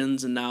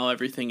collections, and now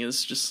everything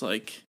is just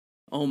like,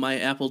 oh, my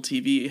Apple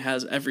TV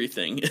has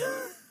everything.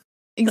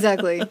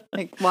 Exactly.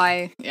 Like,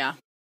 why? Yeah.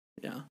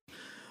 Yeah.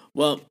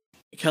 Well,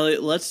 Kelly,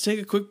 let's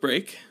take a quick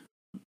break.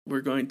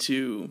 We're going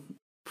to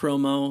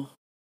promo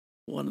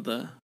one of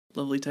the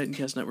lovely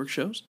Titancast Network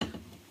shows.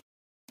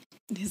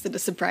 Is it a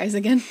surprise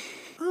again?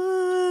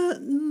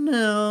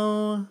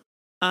 No.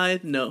 I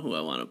know who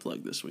I want to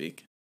plug this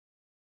week.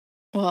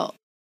 Well,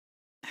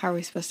 how are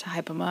we supposed to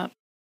hype him up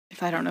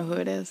if I don't know who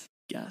it is?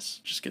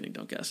 Guess. Just kidding,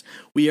 don't guess.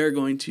 We are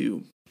going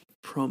to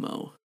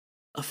promo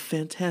a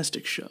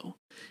fantastic show.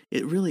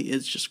 It really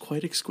is just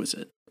quite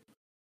exquisite.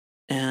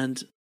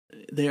 And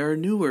they are a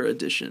newer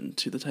addition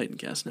to the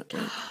Titancast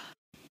Network.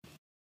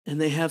 And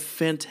they have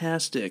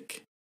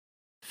fantastic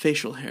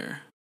facial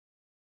hair.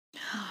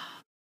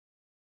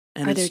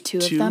 And are there two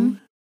of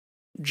them?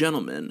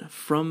 Gentlemen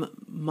from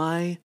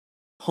my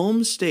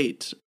home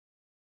state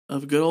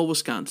of good old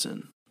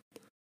Wisconsin.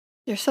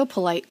 They're so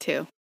polite,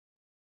 too.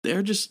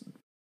 They're just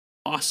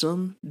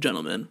awesome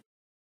gentlemen.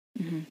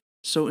 Mm-hmm.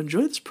 So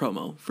enjoy this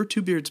promo for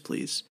Two Beards,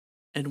 please.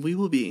 And we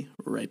will be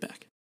right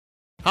back.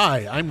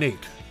 Hi, I'm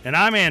Nate. And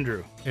I'm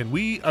Andrew. And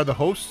we are the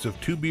hosts of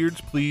Two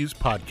Beards, Please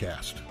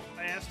podcast.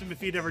 I asked him if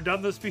he'd ever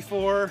done this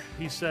before.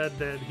 He said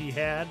that he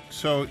had.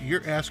 So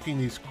you're asking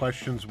these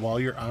questions while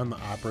you're on the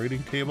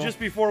operating table? Just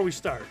before we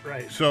start,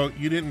 right. So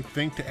you didn't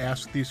think to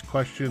ask these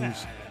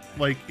questions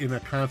like in a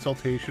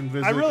consultation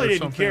visit? I really or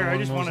didn't care. I along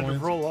just those wanted lines? to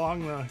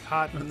prolong the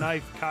hot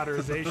knife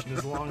cauterization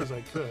as long as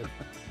I could.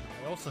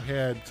 I also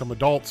had some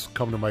adults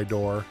come to my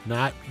door,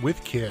 not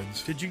with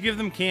kids. Did you give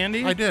them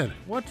candy? I did.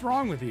 What's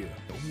wrong with you?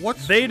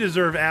 What's They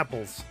deserve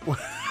apples.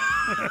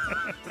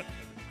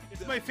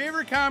 It's my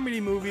favorite comedy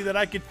movie that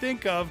I could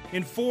think of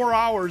in 4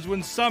 hours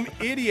when some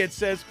idiot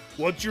says,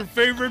 "What's your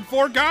favorite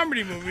 4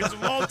 comedy movies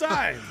of all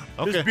time?"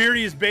 Okay. This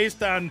Beardy is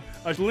based on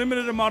a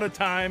limited amount of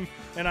time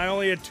and I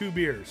only had 2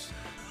 beers.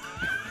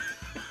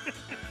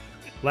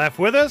 Laugh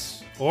with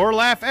us or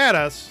laugh at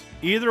us.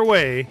 Either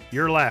way,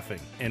 you're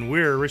laughing, and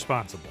we're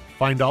responsible.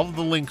 Find all of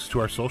the links to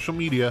our social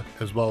media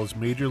as well as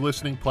major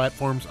listening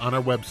platforms on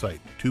our website,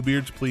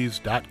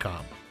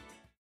 twobeardsplease.com.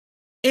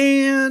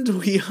 And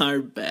we are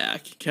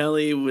back.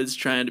 Kelly was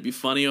trying to be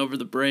funny over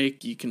the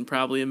break. You can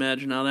probably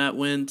imagine how that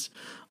went.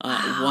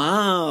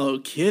 Wow,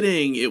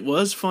 kidding. It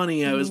was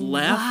funny. I was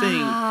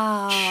laughing.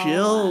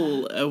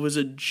 Chill. It was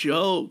a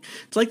joke.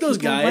 It's like those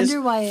guys. I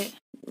wonder why.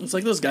 It's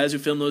like those guys who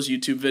film those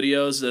YouTube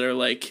videos that are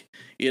like,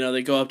 you know,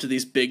 they go up to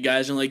these big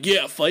guys and like,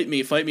 yeah, fight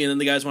me. And then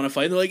the guys want to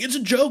fight. And they're like, it's a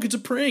joke. It's a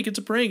prank.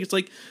 It's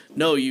like,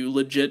 no, you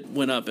legit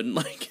went up and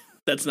like,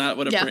 that's not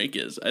what a prank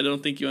is. I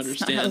don't think you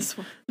understand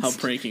how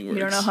pranking works.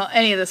 You don't know how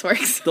any of this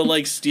works. They'll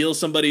like steal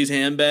somebody's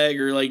handbag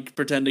or like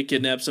pretend to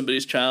kidnap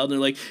somebody's child. And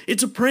they're like,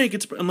 it's a prank.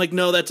 I'm like,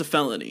 no, that's a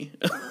felony.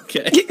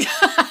 Okay.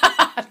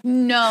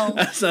 No,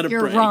 that's not a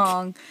you're prank.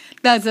 Wrong.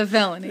 That's a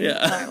felony. Yeah.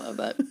 I love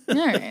that. All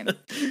right.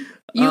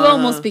 You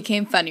almost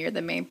became funnier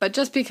than me, but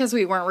just because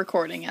we weren't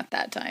recording at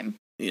that time.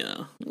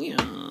 Yeah.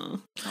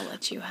 I'll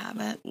let you have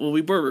it. Well,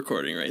 we were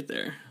recording right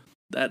there.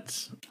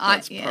 That's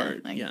part.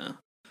 Yeah.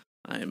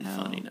 I am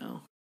funny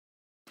now.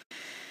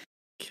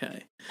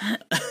 Okay.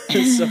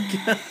 So,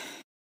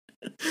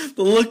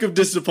 the look of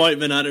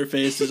disappointment on her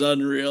face is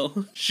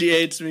unreal. She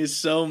hates me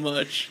so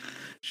much.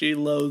 She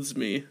loathes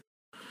me.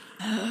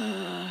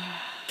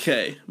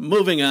 Okay,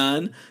 moving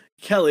on.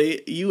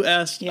 Kelly, you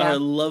asked our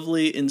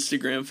lovely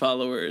Instagram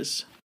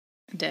followers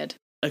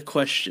a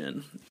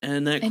question,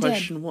 and that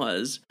question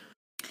was,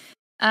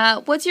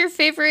 what's your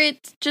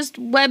favorite just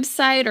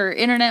website or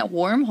internet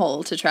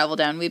wormhole to travel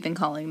down? We've been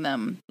calling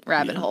them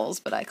rabbit holes,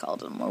 but I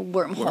called them a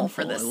wormhole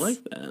for this. I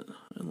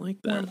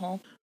like that. Wormhole.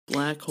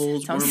 Black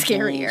holes, sounds wormholes.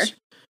 Scarier.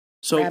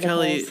 So, rabbit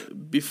Kelly, holes.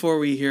 Before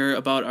we hear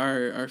about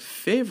our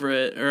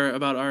favorite, or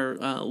about our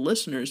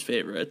listeners'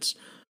 favorites,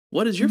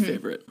 what is your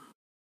favorite?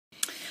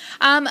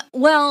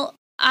 Well,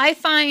 I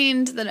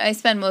find that I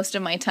spend most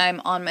of my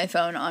time on my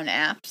phone on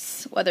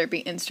apps, whether it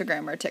be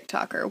Instagram or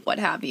TikTok or what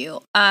have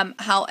you.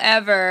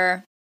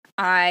 However,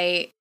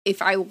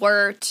 if I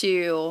were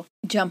to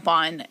jump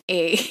on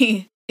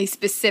a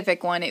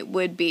specific one, it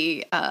would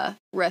be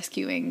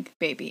rescuing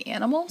baby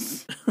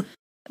animals.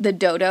 The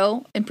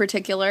dodo in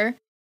particular,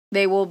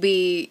 they will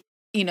be,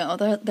 you know,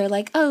 they're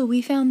like, oh,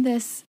 we found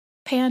this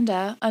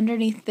panda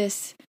underneath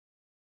this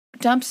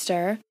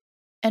dumpster,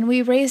 and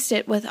we raised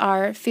it with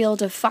our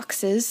field of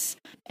foxes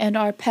and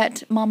our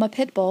pet mama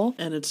pit bull,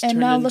 and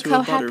now look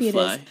how happy it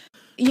is.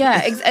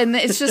 Yeah, and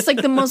it's just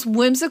like the most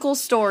whimsical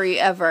story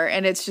ever,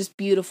 and it's just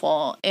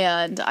beautiful,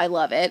 and I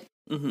love it.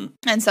 Mm-hmm.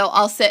 And so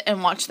I'll sit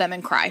and watch them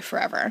and cry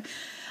forever.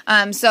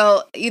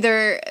 So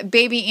either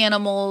baby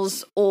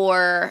animals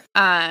or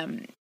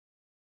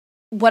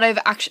what I've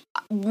actually,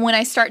 when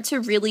I start to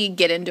really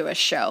get into a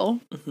show,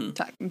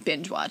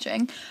 binge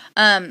watching,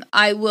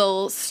 I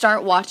will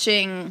start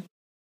watching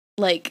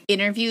like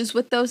interviews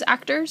with those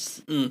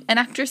actors and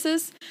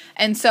actresses.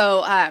 And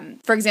so,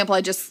 for example,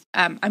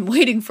 I'm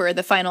waiting for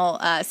the final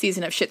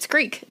season of Schitt's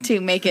Creek to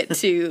make it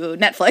to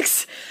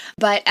Netflix.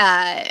 But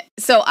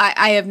so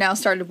I have now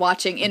started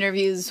watching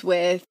interviews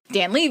with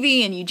Dan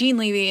Levy and Eugene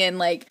Levy and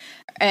like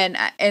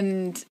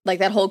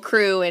that whole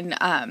crew. And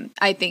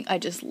I think I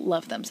just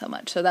love them so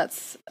much. So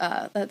that's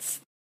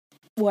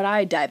what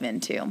I dive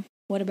into.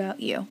 What about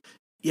you?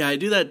 Yeah, I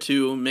do that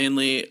too.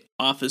 Mainly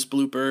office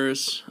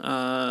bloopers,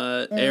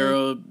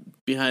 Arrow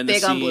behind the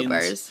scenes. Big on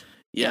bloopers.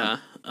 Yeah.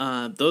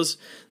 Those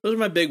are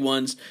my big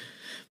ones.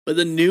 But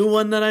the new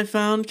one that I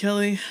found,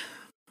 Kelly,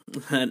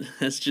 that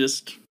has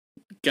just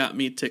got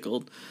me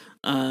tickled.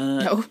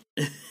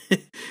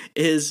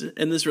 Is,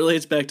 and this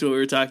relates back to what we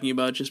were talking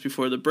about just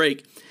before the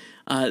break.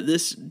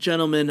 This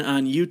gentleman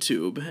on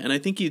YouTube, and I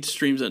think he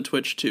streams on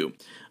Twitch too.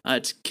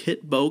 It's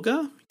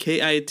Kitboga,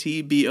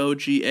 Kitboga.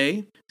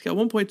 He's got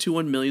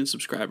 1.21 million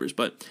subscribers,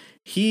 but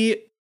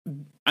he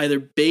either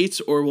baits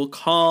or will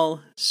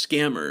call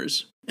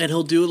scammers, and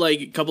he'll do like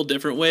a couple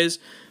different ways.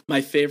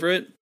 My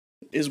favorite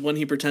is when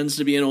he pretends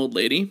to be an old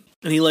lady,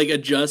 and he like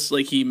adjusts,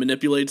 like he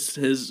manipulates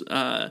his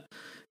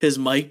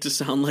mic to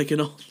sound like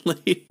an old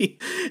lady,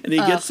 and he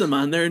gets them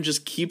on there and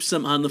just keeps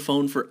them on the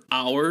phone for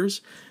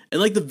hours.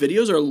 And like the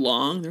videos are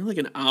long, they're like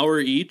an hour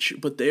each,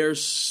 but they are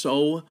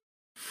so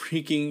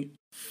freaking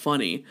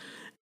funny.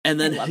 And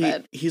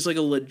then he's like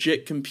a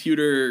legit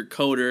computer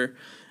coder,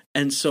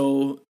 and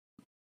so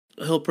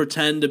he'll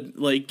pretend to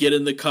like get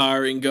in the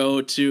car and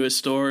go to a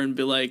store and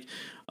be like,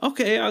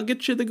 okay, I'll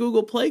get you the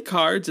Google Play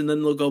cards, and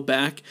then they'll go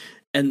back,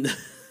 and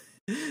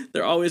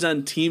they're always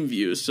on team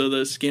view, so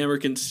the scammer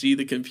can see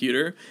the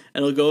computer,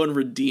 and he'll go and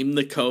redeem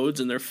the codes,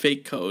 and they're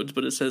fake codes,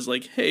 but it says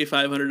like, hey,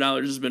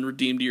 $500 has been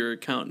redeemed to your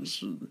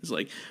account. And it's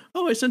like,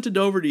 oh, I sent it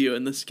over to you,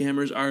 and the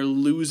scammers are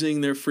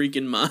losing their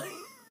freaking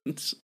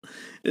minds.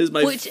 It is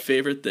my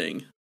favorite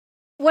thing.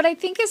 What I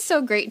think is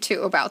so great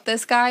too about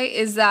this guy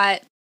is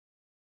that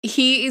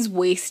he is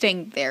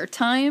wasting their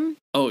time.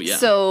 Oh yeah.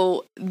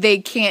 So they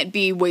can't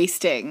be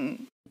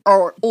wasting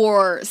or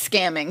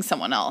scamming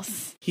someone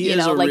else. He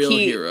is a real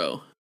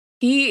hero.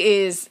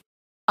 He is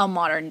a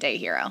modern day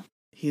hero.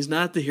 He's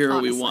not the hero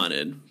Honestly. we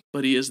wanted,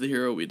 but he is the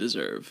hero we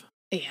deserve.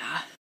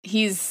 Yeah,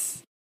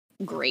 he's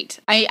great.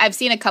 I've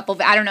seen a couple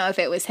I don't know if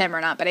it was him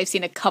or not, but I've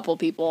seen a couple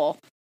people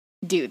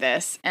do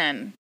this,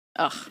 and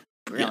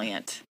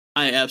brilliant.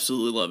 I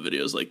absolutely love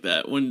videos like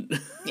that. When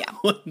Yeah.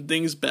 when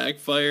things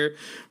backfire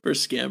for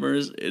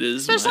scammers, it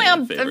is Especially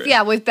my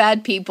favorite. with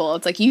bad people.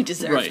 It's like, you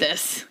deserve Right.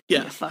 this.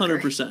 Yeah, you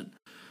fucker. 100%.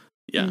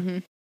 Yeah. Mm-hmm.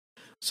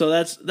 So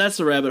that's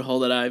the rabbit hole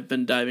that I've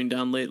been diving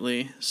down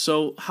lately.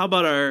 So how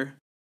about our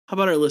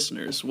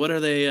listeners? What are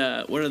they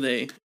Well,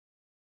 getting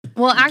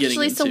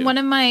actually, so into? one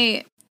of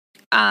my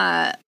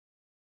I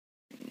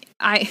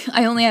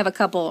only have a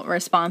couple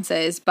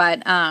responses,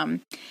 but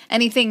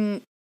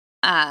anything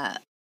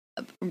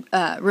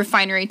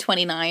Refinery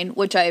 29,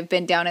 which I've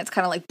been down, it's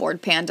kind of like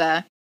Board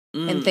Panda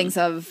and things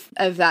of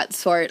that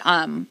sort.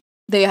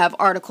 They have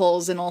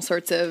articles and all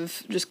sorts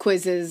of just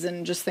quizzes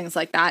and just things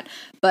like that.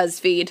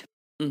 BuzzFeed,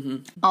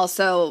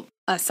 also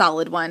a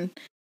solid one.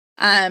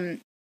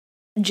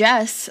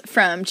 Jess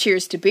from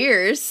Cheers to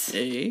Beers,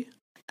 Hey.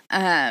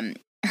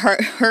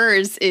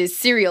 hers is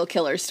serial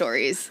killer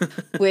stories,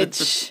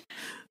 which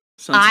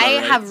Sounds I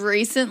about right. have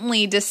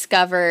recently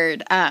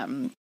discovered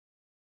on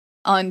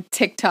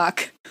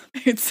TikTok.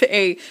 It's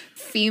a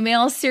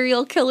female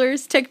serial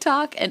killers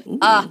TikTok, and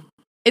Ooh.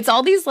 it's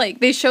all these, like,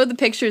 they show the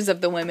pictures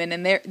of the women,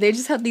 and they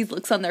just have these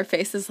looks on their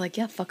faces like,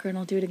 yeah, fuck her and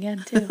I'll do it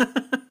again too.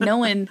 No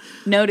one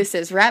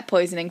notices rat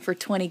poisoning for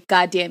 20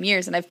 goddamn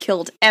years, and I've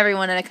killed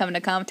everyone that I come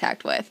into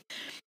contact with.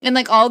 And,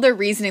 like, all their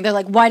reasoning, they're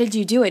like, why did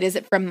you do it? Is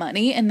it for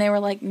money? And they were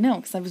like, no,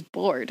 because I was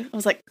bored. I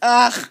was like,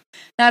 ugh,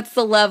 that's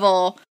the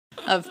level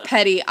of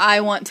petty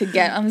I want to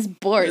get. I was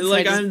bored. So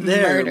Like, I just I'm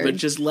there, murdered. but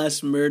just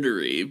less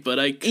murdery. But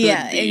I could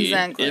Yeah, be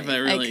exactly. if I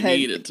really could.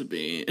 needed to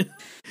be.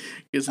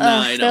 Because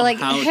now I know they're like,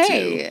 how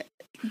hey,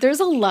 to.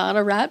 there's a lot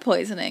of rat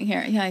poisoning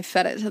here. Yeah, I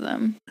fed it to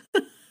them.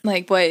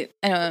 Like, wait,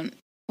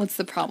 what's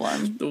the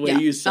problem? The way Yeah,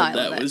 you said I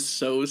love that it. was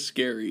so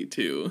scary,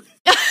 too.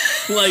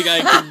 Like,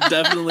 I could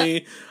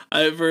definitely...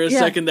 for a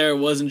second there, I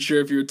wasn't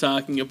sure if you were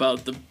talking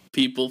about the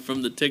people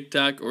from the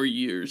TikTok or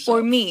yourself.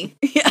 Or me.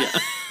 Yeah.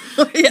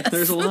 Yes.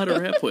 There's a lot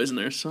of rat poison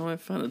there, so I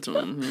fed it to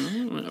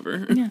him.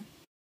 Whatever. Yeah.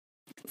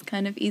 It's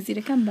kind of easy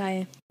to come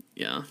by.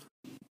 Yeah.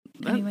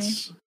 Anyway,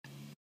 That's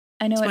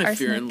I know what my arsenic.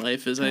 fear in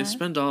life is I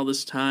spend all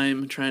this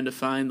time trying to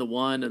find the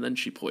one, and then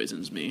she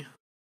poisons me.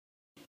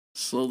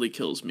 Slowly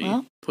kills me.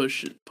 Well,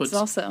 puts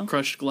also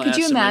crushed glass. Could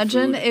you in my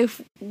imagine food.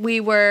 if we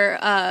were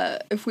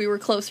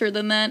closer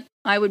than that?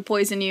 I would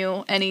poison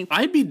you any.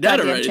 I'd be dead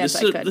goddamn already. chance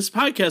This, I could. this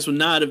podcast would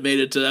not have made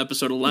it to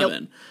episode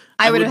 11.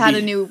 I would have had be-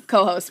 a new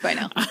co-host by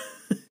now.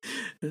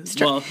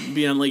 true. Well,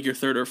 be on like your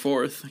third or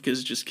fourth,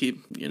 because just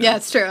keep, Yeah,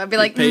 it's true. I'd be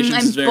like, patience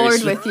I'm is very bored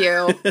slow." with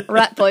you.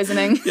 Rat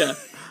poisoning. Yeah.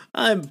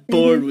 I'm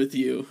bored with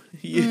you.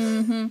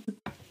 You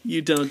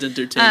don't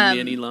entertain me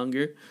any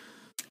longer.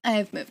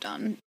 I've moved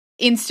on.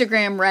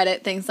 Instagram,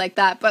 Reddit, things like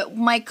that. But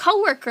my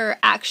coworker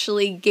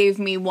actually gave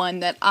me one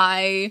that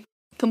I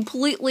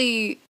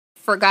completely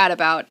forgot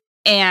about.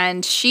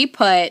 And she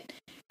put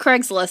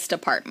Craigslist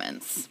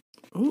apartments.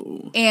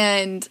 Ooh.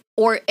 And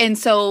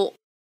so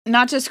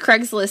not just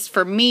Craigslist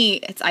for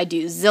me, I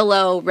do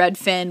Zillow,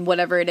 Redfin,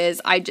 whatever it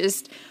is. I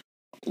just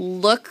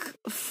look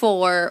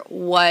for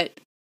what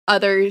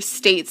other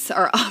states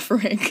are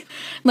offering.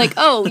 Like,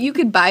 oh, you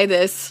could buy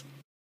this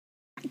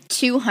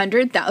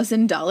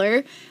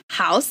 $200,000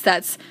 house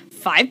that's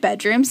 5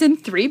 bedrooms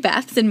and 3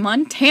 baths in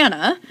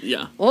Montana.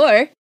 Yeah.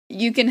 Or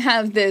you can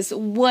have this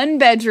 1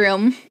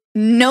 bedroom,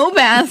 no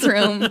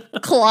bathroom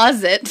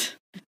closet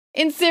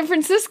in San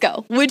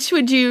Francisco. Which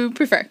would you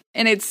prefer?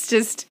 And it's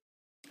just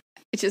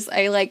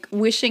I like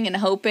wishing and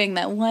hoping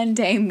that one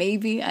day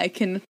maybe I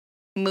can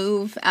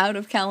move out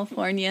of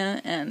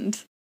California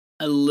and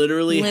I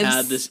literally lives-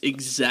 had this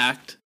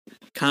exact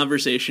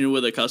conversation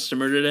with a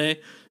customer today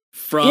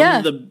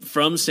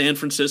from San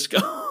Francisco,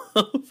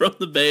 from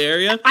the Bay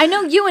Area. I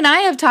know you and I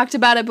have talked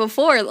about it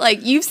before. Like,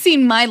 you've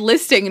seen my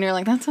listing and you're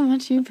like, that's how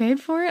much you paid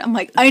for it? I'm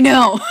like, I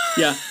know.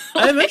 Yeah,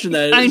 I mentioned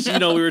that. I It's,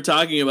 know. we were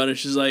talking about it.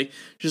 She's like,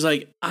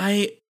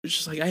 I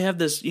have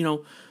this,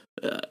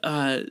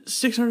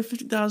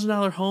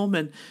 $650,000 home,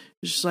 and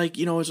it's just like,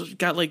 it's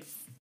got like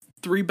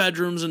 3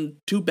 bedrooms and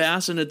 2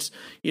 baths, and it's,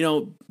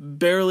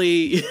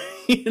 barely,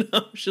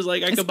 she's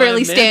like, I It's could buy a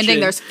barely mansion standing.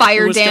 There's in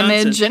fire Wisconsin.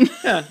 damage and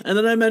Yeah, and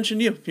then I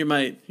mentioned you. You're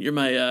my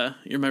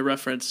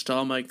reference to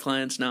all my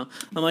clients now.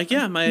 I'm like,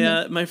 yeah,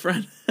 my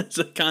friend has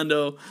a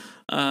condo,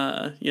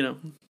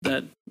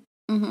 that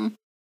you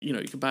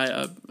can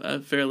buy a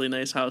fairly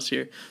nice house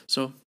here.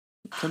 So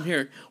come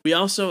here. We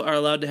also are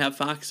allowed to have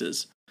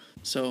foxes.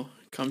 So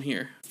come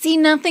here. see,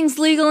 nothing's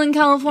legal in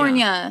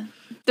California.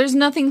 There's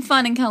nothing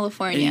fun in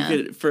California. And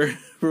you could, for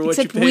what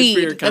Except you paid for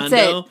your weed. That's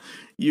condo,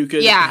 you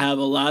could Yeah. have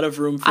a lot of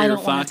room for I your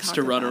don't wanna fox talk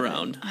to run about it.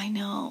 around. I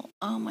know.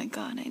 Oh my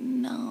god, I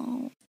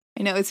know.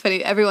 It's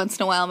funny. Every once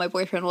in a while, my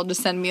boyfriend will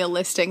just send me a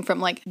listing from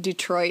like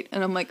Detroit,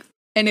 and I'm like,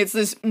 and it's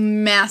this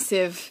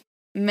massive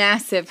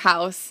massive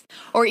house,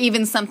 or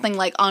even something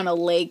like on a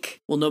lake.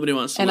 Well, nobody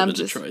wants to live in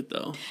Detroit,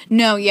 though.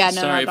 No, yeah,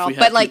 no, Sorry not at all. if we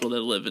have But like people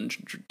that live in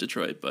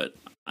Detroit, but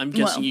I'm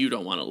guessing you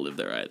don't want to live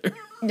there either.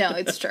 No,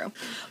 it's true.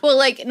 Well,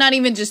 like, not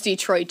even just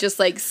Detroit, just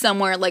like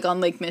somewhere like on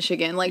Lake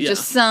Michigan, like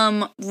just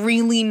some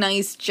really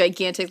nice,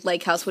 gigantic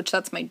lake house, which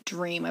that's my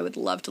dream. I would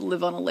love to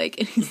live on a lake.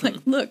 And he's like,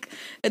 look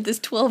at this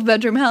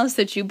 12-bedroom house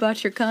that you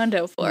bought your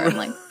condo for. I'm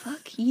like,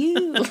 fuck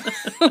you.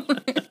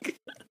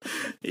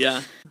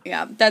 Yeah.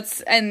 Yeah,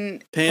 that's,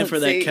 and paying for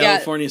that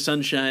California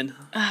sunshine.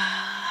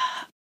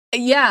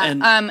 Yeah,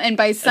 and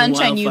by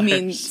sunshine you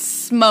mean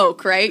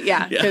smoke, right?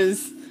 Yeah,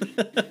 because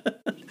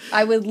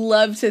I would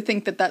love to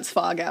think that that's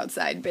fog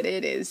outside, but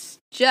it is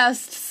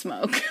just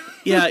smoke.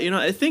 Yeah,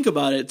 I think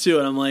about it too,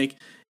 and I'm like,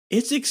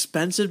 it's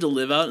expensive to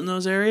live out in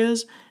those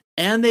areas,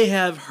 and they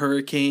have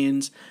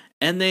hurricanes,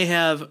 and they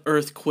have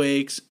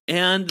earthquakes,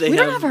 and we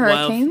don't have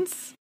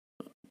hurricanes.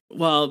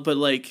 Well, but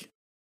like,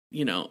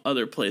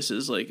 other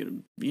places like,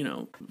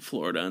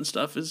 Florida and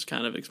stuff is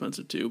kind of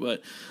expensive too,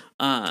 but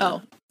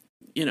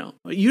you don't.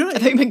 I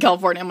think in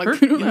California. I'm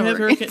like, we don't have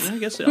hurricanes. I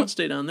guess I'll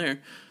stay down there.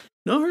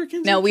 No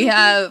hurricanes? No, we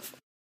have.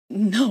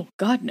 No,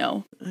 God,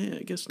 no. Yeah,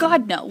 I guess.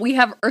 God, no. We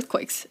have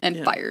earthquakes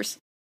and fires,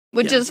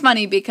 which is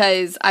funny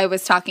because I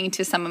was talking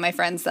to some of my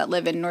friends that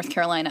live in North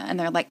Carolina, and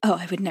they're like, "Oh,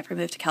 I would never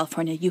move to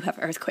California. You have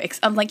earthquakes."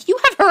 I'm like, "You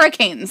have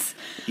hurricanes."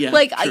 Yeah,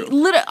 like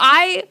true.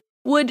 I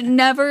would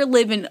never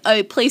live in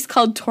a place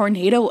called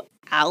Tornado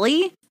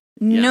Alley.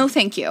 Yeah. No,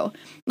 thank you.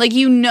 Like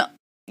you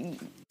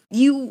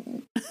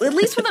at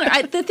least with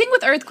the thing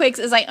with earthquakes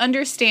is I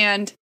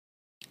understand.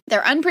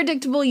 They're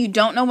unpredictable. You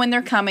don't know when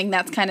they're coming.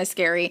 That's kind of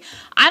scary.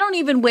 I don't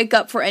even wake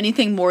up for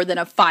anything more than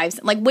a 5.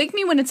 Like, wake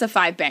me when it's a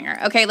 5 banger.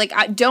 Okay. Like,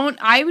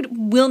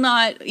 will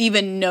not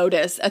even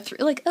notice a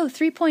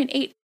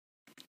 3.8.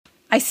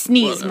 I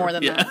sneeze more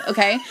than that.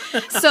 Okay.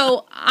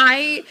 So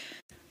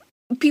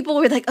people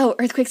were like, oh,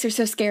 earthquakes are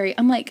so scary.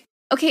 I'm like,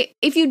 okay,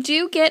 if you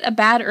do get a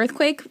bad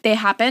earthquake, they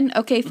happen.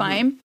 Okay,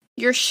 fine. Mm-hmm.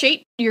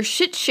 Your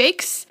shit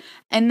shakes,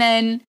 and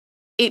then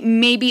it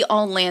maybe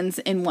all lands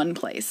in one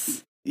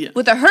place. Yeah.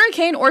 With a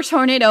hurricane or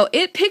tornado,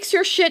 it picks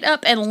your shit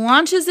up and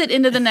launches it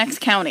into the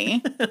next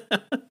county.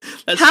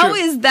 How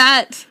is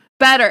that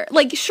better?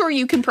 Like, sure,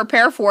 you can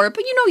prepare for it,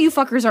 but you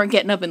fuckers aren't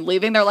getting up and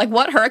leaving. They're like,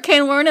 what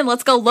hurricane we're in?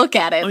 Let's go look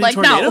at it.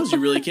 Tornadoes, you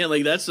really can't.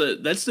 Like, that's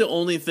the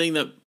only thing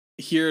that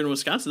here in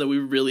Wisconsin that we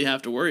really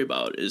have to worry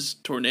about is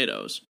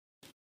tornadoes.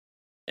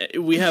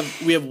 We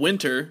have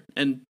winter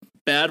and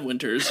bad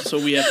winters, so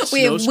we have snowstorms.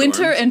 We have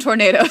winter and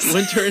tornadoes.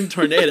 Winter and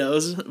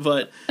tornadoes,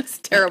 but that's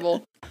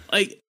terrible.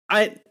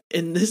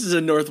 And this is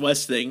a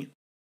Northwest thing.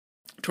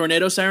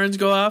 Tornado sirens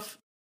go off.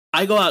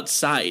 I go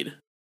outside.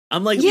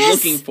 I'm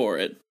looking for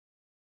it.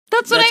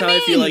 That's what I mean. That's how I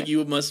feel like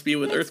you must be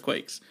with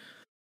earthquakes.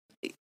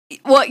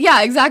 Well,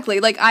 yeah, exactly.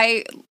 Like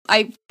I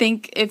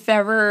think if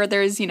ever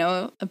there's,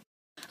 a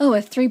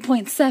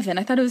 3.7.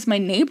 I thought it was my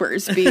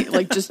neighbors be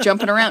just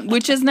jumping around,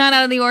 which is not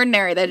out of the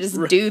ordinary. They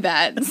just do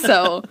that.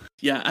 So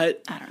yeah, I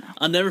don't know.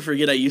 I'll never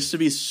forget. I used to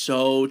be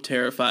so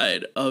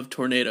terrified of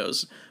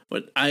tornadoes.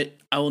 But I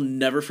will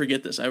never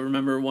forget this. I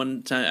remember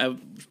one time, I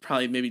was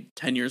probably maybe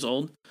 10 years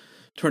old,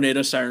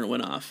 tornado siren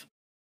went off.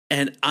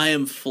 And I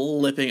am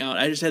flipping out.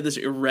 I just had this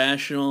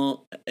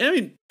irrational,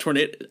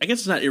 tornado, I guess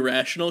it's not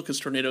irrational because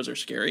tornadoes are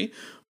scary,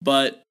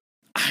 but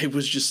I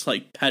was just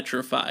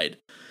petrified.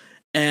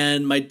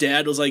 And my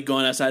dad was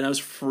going outside and I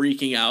was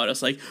freaking out. I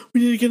was like,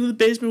 we need to get into the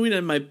basement.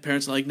 And my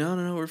parents are like,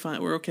 no, we're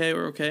fine. We're okay.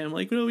 I'm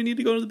like, no, we need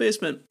to go to the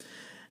basement.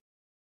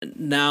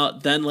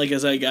 Then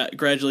as I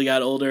gradually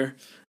got older,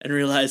 and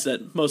realized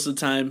that most of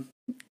the time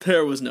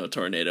there was no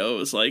tornado. It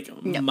was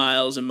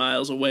miles and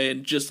miles away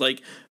and just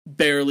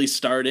barely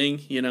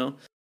starting,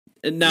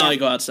 And now I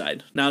go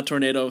outside. Now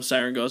tornado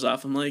siren goes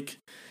off. I'm like,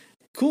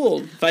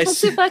 cool. If I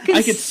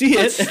could see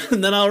it,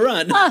 and then I'll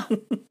run. Oh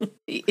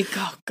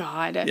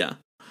God. Yeah.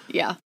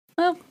 Yeah.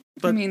 Well,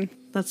 but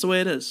that's the way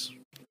it is.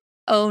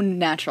 Oh,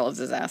 natural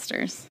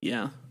disasters.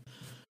 Yeah.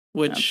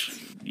 Which,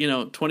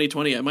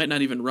 2020, I might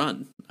not even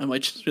run. I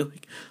might just be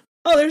like,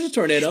 oh, there's a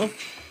tornado.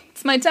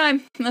 It's my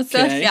time. That's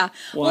yeah.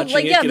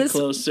 Watching it get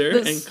closer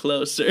and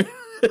closer.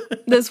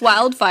 This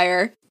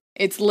wildfire,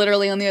 it's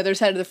literally on the other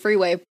side of the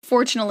freeway.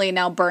 Fortunately,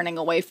 now burning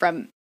away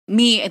from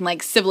me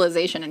and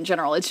civilization in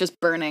general. It's just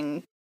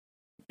burning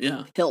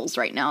hills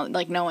right now.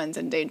 No one's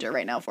in danger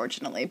right now,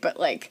 fortunately. But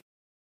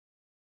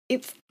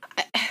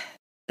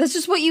that's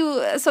just what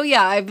you. So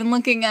yeah, I've been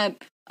looking at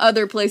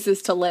other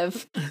places to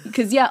live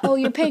because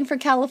you're paying for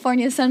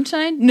California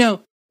sunshine?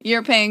 No.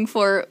 You're paying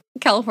for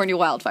California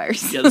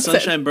wildfires. Yeah, the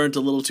sunshine burnt a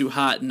little too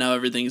hot, and now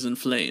everything's in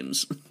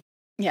flames.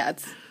 Yeah,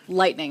 it's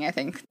lightning, I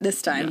think,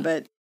 this time,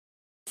 but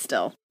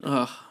still.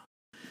 Oh,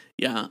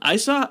 yeah. I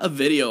saw a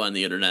video on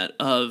the internet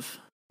of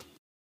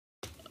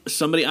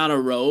somebody on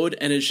a road,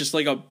 and it's just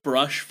a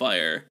brush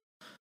fire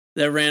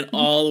that ran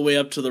all the way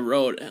up to the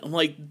road. I'm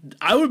like,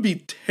 I would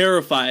be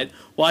terrified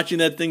watching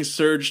that thing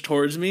surge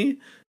towards me.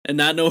 And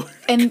not know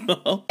where to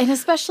go. And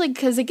especially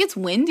because it gets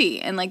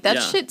windy and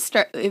that shit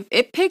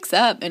it picks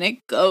up and it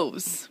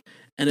goes.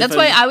 And that's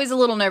why I was a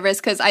little nervous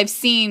because I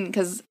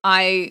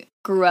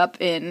grew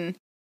up in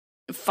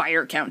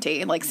Fire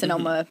County, like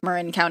Sonoma,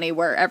 Marin County,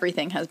 where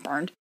everything has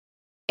burned.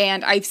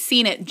 And I've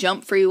seen it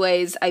jump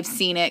freeways. I've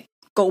seen it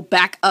go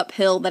back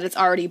uphill that it's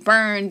already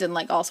burned and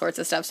like all sorts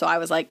of stuff. So I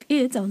was like,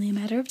 it's only a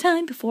matter of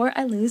time before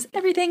I lose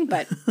everything.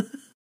 But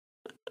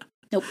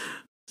nope.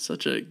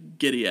 Such a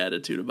giddy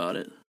attitude about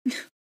it.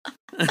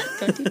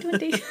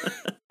 2020.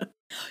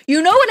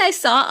 You know what I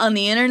saw on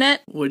the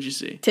internet? What'd you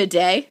see?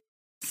 Today,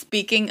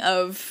 speaking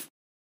of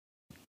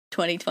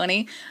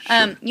 2020,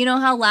 Sure. you know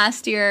how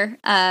last year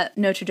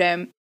Notre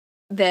Dame,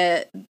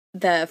 the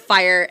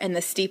fire and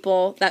the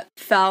steeple that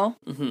fell,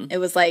 it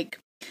was like,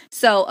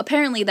 so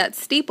apparently that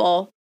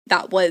steeple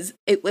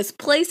it was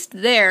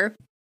placed there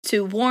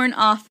to warn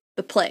off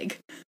the plague.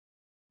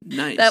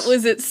 Nice. That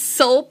was its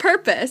sole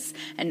purpose,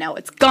 and now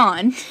it's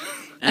gone.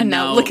 And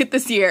now look at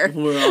this year.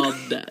 We're all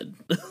dead.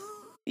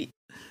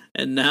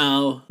 And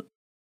now,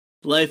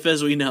 life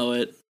as we know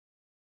it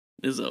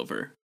is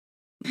over.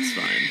 It's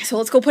fine. So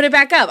let's go put it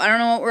back up. I don't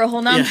know what we're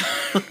holding on. Yeah.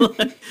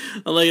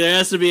 like there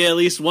has to be at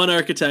least one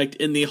architect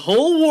in the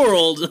whole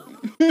world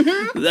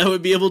that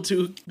would be able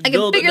to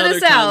build another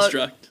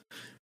construct.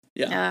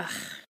 Yeah.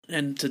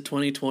 And to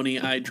 2020,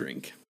 I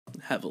drink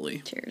heavily.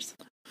 Cheers.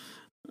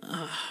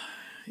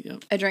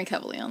 Yep. I drink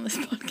heavily on this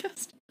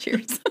podcast.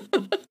 Cheers.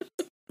 I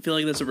feel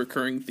like that's a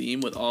recurring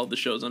theme with all the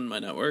shows on my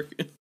network.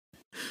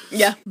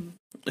 Yeah.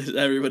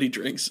 Everybody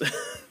drinks.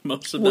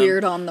 Most of them.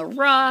 Weird on the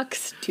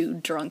Rocks, Two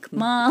Drunk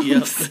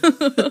Moms.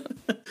 Yep.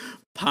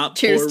 Pop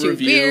Cheers Pour to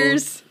Review.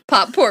 Beers.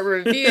 Pop Port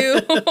Review.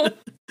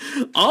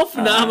 All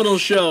phenomenal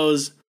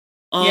shows.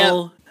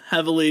 All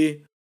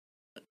heavily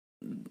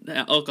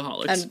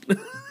alcoholics.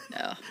 And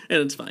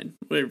it's fine.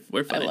 We're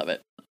fine. I love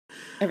it.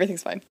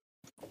 Everything's fine.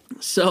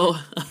 So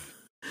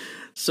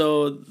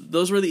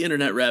those were the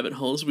internet rabbit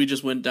holes. We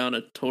just went down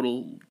a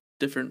total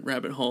different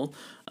rabbit hole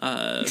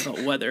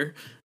about weather,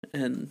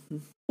 and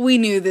we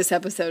knew this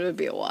episode would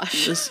be a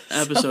wash. This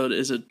episode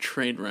is a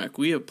train wreck.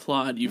 We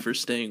applaud you for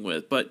staying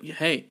with, but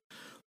hey,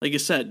 like I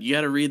said, you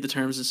got to read the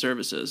terms and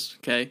services,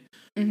 okay?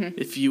 Mm-hmm.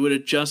 If you would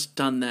have just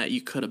done that,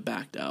 you could have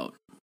backed out.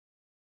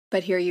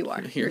 But here you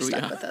are. Here You're we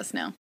stuck are. with us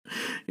now.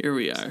 Here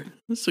we are.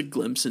 This is a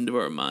glimpse into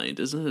our mind.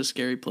 Isn't it a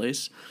scary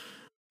place?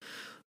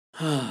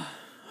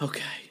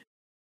 Okay.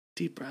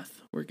 Deep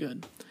breath. We're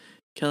good.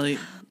 Kelly,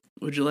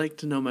 would you like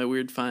to know my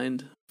weird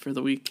find for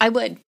the week? I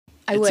would.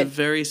 It's a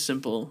very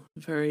simple,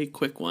 very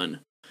quick one.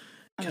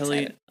 I'm Kelly,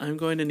 excited. I'm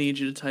going to need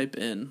you to type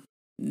in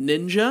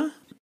Ninja,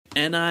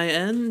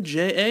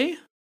 Ninja,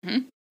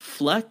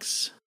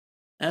 Flex,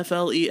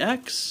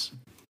 FLEX.com.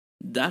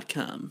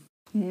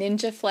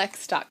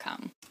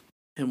 Ninjaflex.com.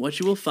 And what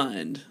you will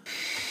find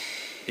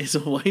is a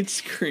white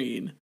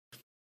screen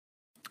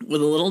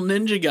with a little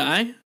ninja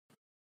guy.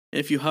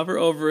 If you hover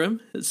over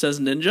him, it says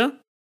ninja.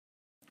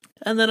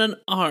 And then an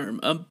arm,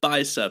 a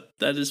bicep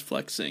that is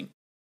flexing.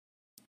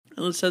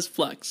 And it says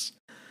flex.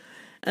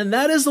 And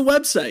that is the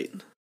website.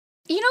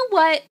 You know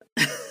what?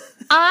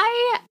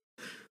 I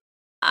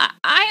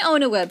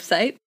own a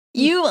website.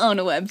 You own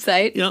a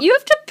website. Yep. You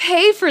have to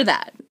pay for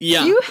that.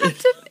 Yeah. You have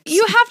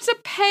to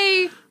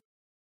pay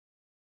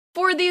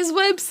for these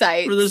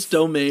websites. For this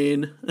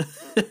domain.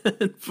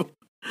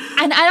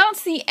 And I don't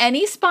see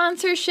any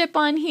sponsorship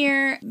on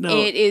here. No.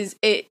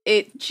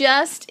 It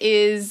just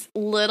is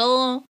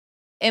little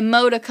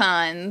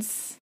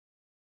emoticons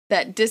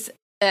that just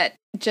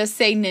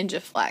say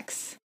Ninja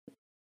Flex.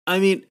 I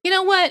mean, You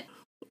know what?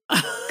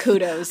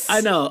 Kudos.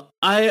 I know.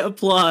 I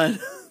applaud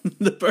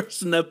the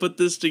person that put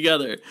this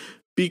together,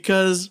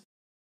 because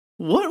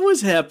what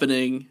was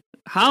happening?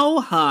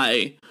 How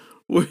high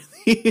was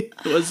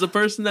the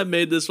person that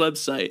made this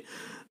website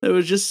that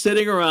was just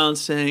sitting around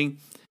saying,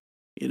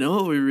 you know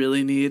what we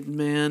really need,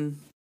 man?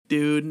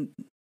 Dude,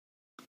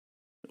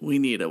 we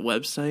need a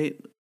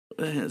website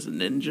that has a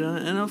ninja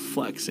and a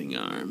flexing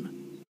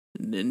arm.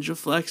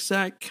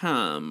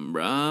 Ninjaflex.com,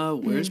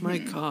 brah. Where's my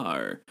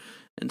car?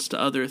 And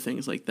other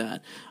things like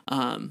that.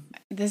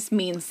 This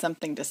means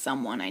something to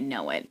someone. I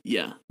know it.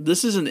 Yeah,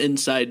 this is an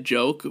inside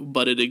joke,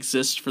 but it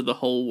exists for the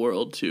whole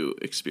world to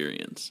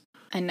experience.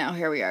 And now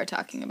here we are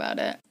talking about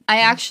it.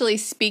 I actually,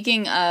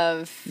 speaking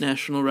of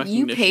National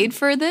recognition. you paid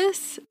for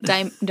this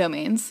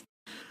domains.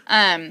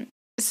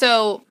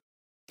 So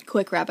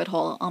quick rabbit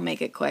hole. I'll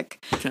make it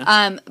quick. Okay.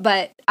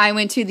 But I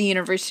went to the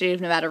University of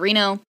Nevada,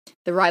 Reno.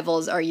 The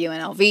rivals are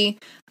UNLV.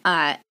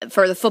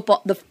 For the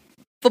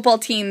football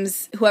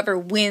teams, whoever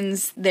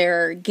wins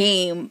their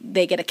game,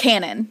 they get a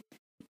cannon.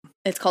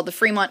 It's called the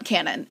Fremont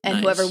Cannon, and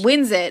Nice. whoever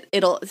wins it,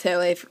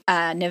 if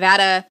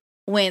Nevada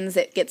wins,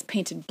 it gets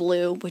painted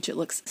blue, which it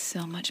looks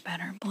so much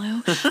better in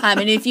blue.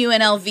 And if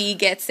UNLV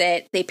gets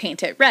it, they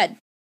paint it red.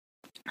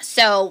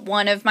 So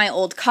one of my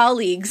old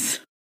colleagues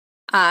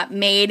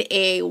made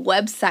a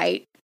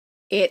website.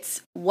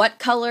 It's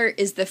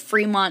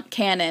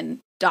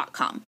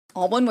whatcoloristhefremontcannon.com.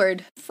 All one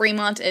word.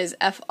 Fremont is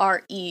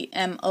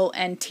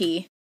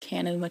FREMONT.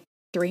 Cannon with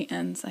 3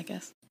 N's, I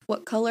guess.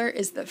 What color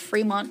is the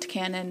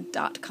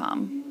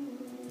FremontCannon.com?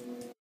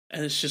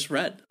 And it's just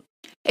red.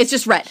 It's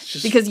just red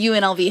just- because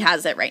UNLV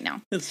has it right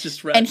now. It's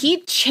just red. And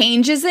he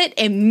changes it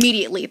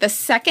immediately. The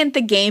second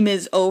the game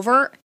is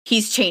over,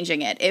 he's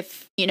changing it.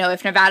 If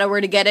Nevada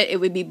were to get it, it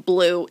would be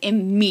blue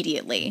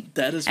immediately.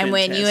 That is and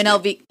fantastic. when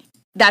UNLV,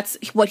 that's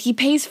what he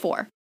pays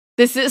for.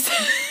 This is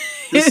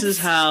This is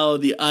how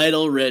the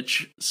idle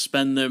rich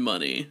spend their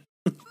money.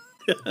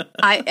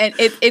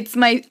 it's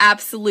my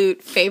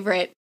absolute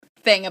favorite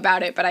thing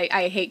about it, but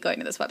I hate going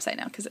to this website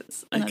now because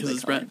it's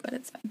red. but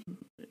it's fine.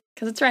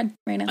 Because it's red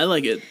right now. I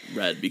like it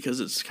red because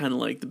it's kind of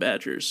like the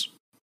Badgers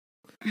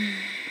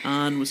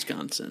on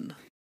Wisconsin.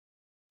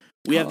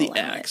 We have the allow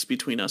axe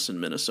between us and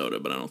Minnesota,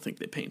 but I don't think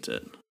they paint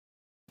it.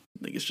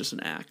 I think it's just an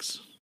axe.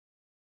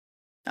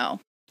 Oh.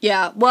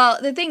 Yeah.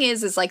 Well, the thing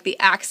is like the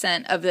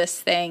accent of this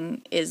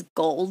thing is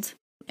gold.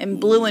 And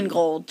blue and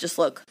gold just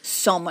look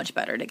so much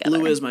better together.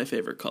 Blue is my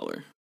favorite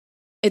color.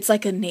 It's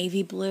like a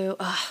navy blue.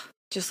 Ugh,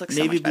 just looks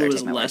so Navy much better. blue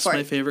is Take my word less for my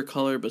it. favorite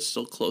color, but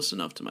still close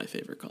enough to my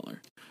favorite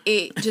color.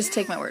 Just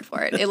take my word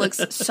for it. It looks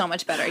so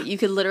much better. You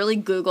could literally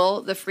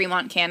Google the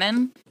Fremont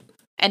Cannon,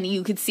 and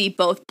you could see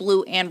both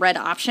blue and red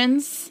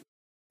options.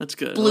 That's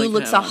good. Blue I like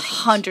looks to have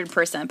options.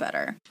 100%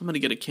 better. I'm going to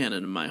get a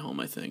cannon in my home,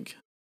 I think.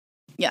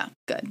 Yeah,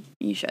 good.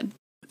 You should.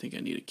 I think I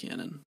need a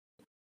cannon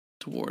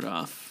to ward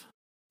off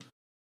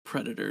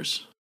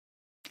predators.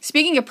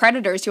 Speaking of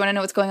predators, do you want to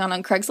know what's going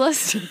on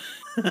Craigslist?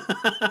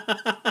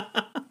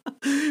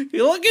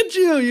 Look at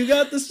you! You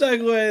got the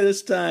segue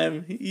this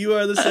time. You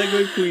are the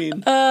segue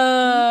queen.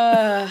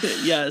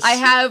 Yes. I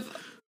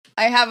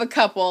have a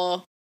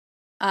couple.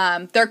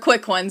 They're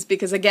quick ones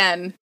because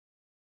again,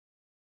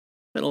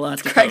 Got a lot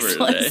to cover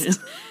today.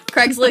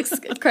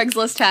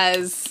 Craigslist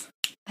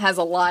has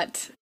a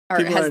lot or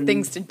People has are-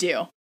 things to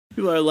do.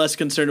 People are less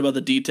concerned about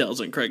the details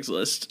on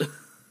Craigslist.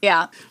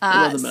 Yeah.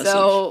 I love the message.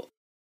 So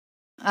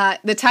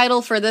the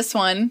title for this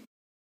one,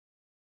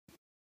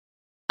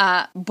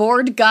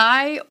 Bored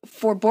Guy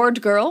for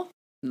Bored Girl.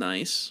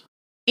 Nice.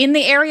 In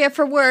the area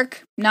for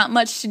work, not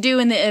much to do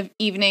in the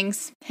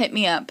evenings, hit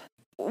me up.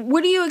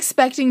 What are you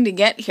expecting to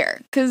get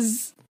here?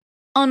 Because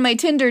on my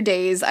Tinder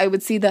days, I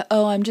would see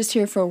I'm just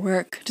here for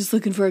work, just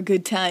looking for a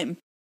good time.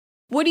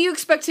 What do you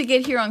expect to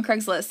get here on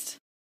Craigslist?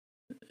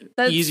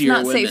 That's Easier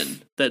not women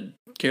safe. that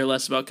care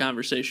less about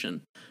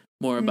conversation,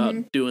 more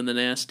about doing the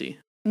nasty.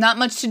 Not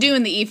much to do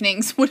in the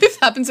evenings. What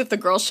happens if the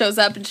girl shows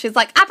up and she's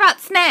like, I brought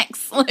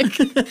snacks. Like,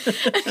 Why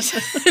does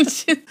I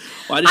she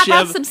brought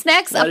have some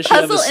snacks, why a does she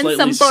have a puzzle, and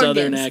slightly some board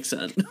southern games.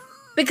 accent?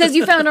 Because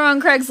you found her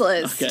on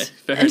Craigslist. Okay,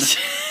 fair And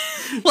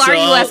enough. Why So are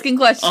you asking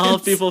questions? All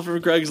people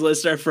from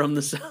Craigslist are from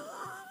the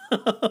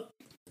south.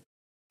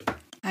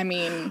 I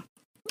mean,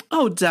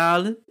 Oh,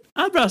 darling,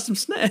 I brought some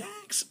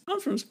snacks. I'm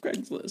from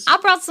Craigslist. I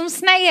brought some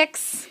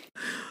snacks.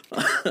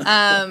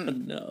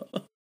 No.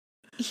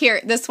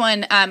 Here, this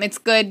one, it's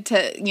good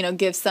to,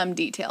 give some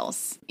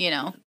details,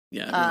 Yeah.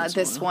 every once in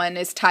a This while. one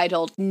is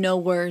titled No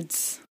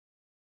Words.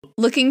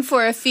 Looking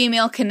for a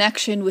female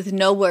connection with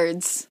no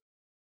words.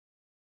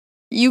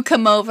 You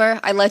come over,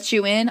 I let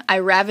you in, I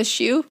ravish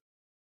you.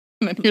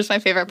 And then here's my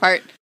favorite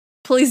part.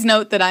 Please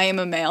note that I am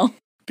a male.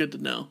 Good to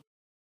know.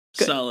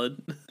 Good.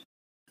 Solid.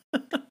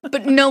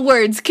 But no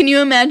words. Can you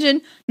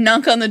imagine?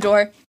 Knock on the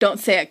door, don't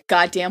say a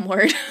goddamn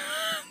word.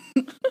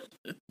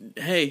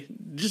 Hey,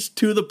 just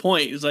to the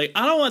point. He's like,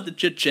 I don't want the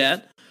chit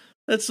chat.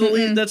 That's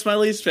that's my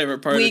least favorite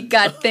part. We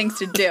got things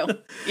to do.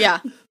 Yeah.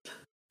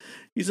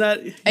 He's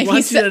not. He And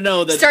wants you to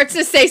know that. starts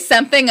to say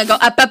something, I go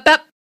up, up,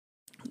 up.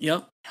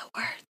 Yep. No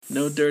words.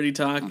 No dirty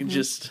talk.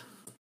 Just.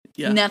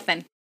 Yeah.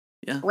 Nothing.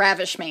 Yeah.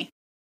 Ravish me.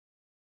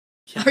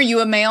 Yeah. Are you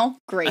a male?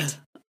 Great.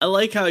 I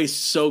like how he's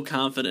so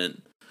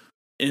confident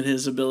in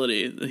his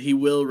ability that he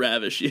will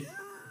ravish you.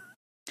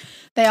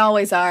 They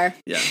always are.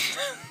 Yeah.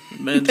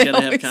 Men's They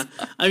gotta have always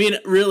I mean,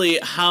 really,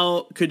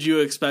 how could you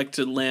expect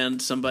to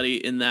land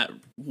somebody in that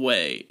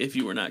way if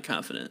you were not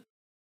confident?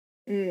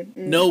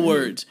 No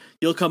words.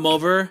 You'll come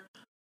over,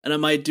 and I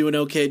might do an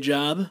okay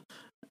job,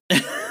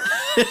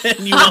 and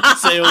you won't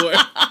say a word.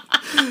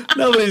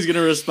 Nobody's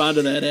gonna respond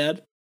to that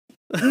ad.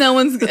 No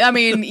one's. I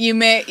mean, you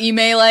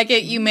may like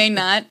it, you may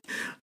not.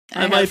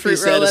 I I might have be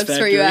fruit roll-ups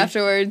for you satisfactory.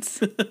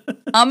 afterwards.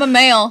 I'm a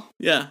male,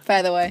 Yeah,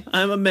 by the way.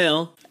 I'm a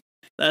male.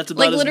 That's about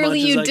Like as literally,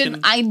 much you as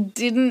didn't. I can. I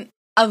didn't.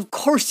 Of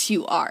course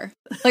you are.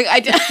 Like I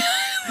did.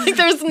 Like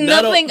there's Not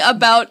a- nothing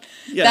about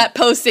Yeah. that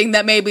posting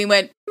that made me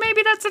went.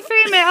 Maybe that's a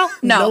female.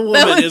 No, No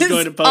that woman is was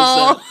going to post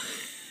all-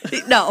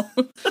 No,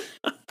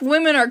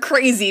 women are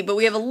crazy, but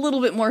we have a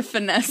little bit more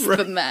finesse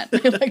than that.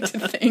 I like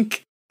to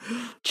think.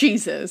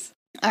 Jesus.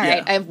 All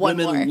right, I have one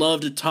Women more.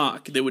 love to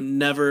talk. They would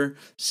never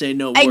say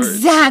no words.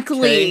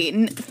 Exactly.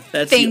 okay?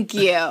 That's Thank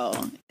you.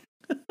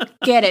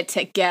 Get it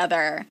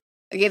together.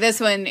 Okay, this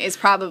one is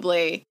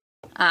probably,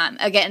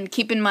 again,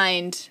 keep in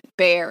mind,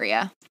 Bay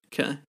Area.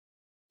 Okay.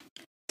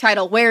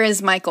 Title, Where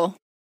is Michael?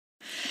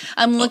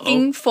 I'm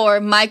looking for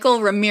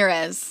Michael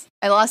Ramirez.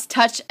 I lost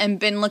touch and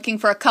been looking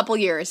for a couple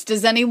years.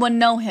 Does anyone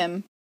know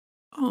him?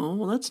 Oh,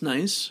 well, that's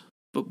nice.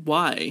 But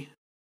why?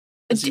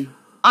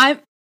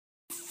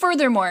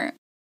 Furthermore,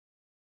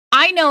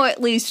 I know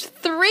at least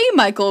 3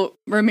 Michael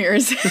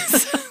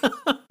Ramirez's.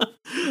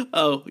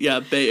 Oh, yeah,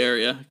 Bay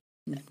Area.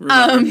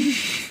 Remember.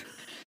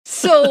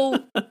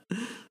 So,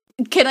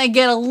 can I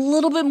get a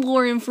little bit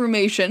more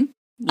information?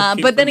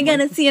 But then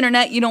again, it's the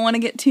internet. You don't want to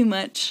get too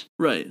much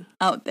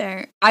out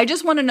there. I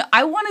just want to know.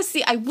 I want to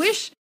see. I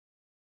wish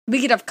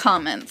we could have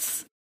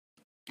comments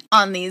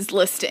on these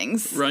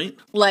listings. Right?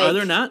 Like, are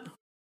there not?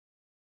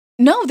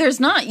 No, there's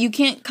not. You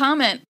can't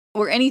comment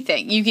or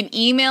anything. You can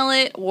email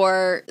it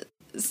or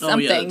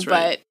something,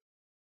 but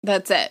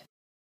that's it.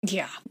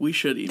 Yeah. We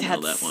should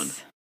email that one.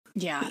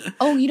 Yeah.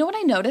 Oh, you know what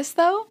I noticed,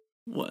 though?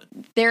 What?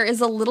 There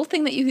is a little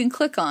thing that you can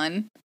click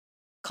on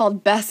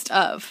called Best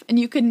Of, and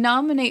you can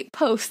nominate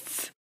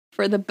posts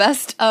for the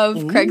Best of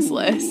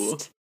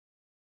Craigslist.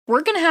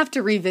 We're going to have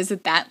to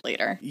revisit that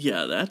later.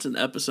 Yeah, that's an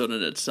episode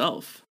in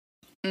itself.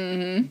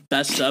 Mm-hmm.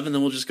 Best of, and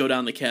then we'll just go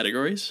down the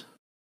categories.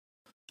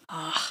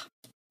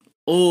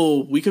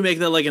 Oh, we could make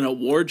that like an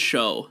award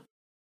show.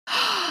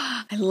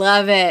 I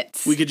love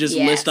it. We could just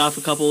list off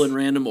a couple in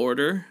random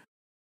order.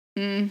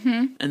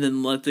 Mm-hmm. And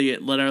then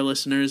let our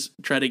listeners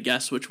try to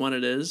guess which one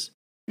it is.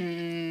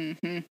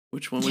 Mm-hmm.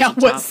 Which one was the top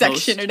what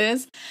section post. it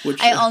is.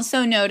 I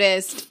also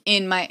noticed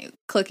in my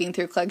clicking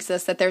through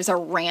Craigslist that there's a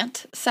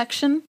rant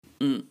section.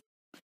 Mm.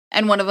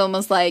 And one of them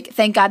was like,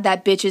 thank God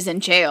that bitch is in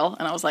jail.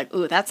 And I was like,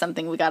 ooh, that's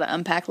something we got to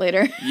unpack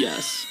later.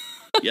 Yes.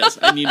 Yes,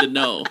 I need to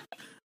know.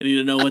 I need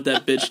to know what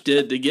that bitch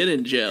did to get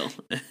in jail.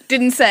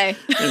 Didn't say.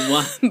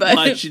 And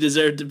why she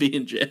deserved to be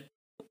in jail.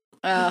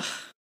 Oh,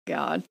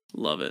 God.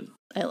 Love it.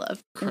 I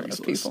love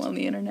people on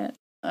the internet.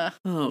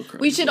 Craigslist.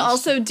 We should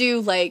also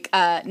do like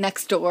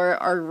Nextdoor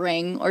or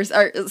Ring or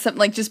something,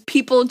 like just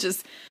people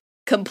just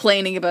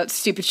complaining about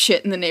stupid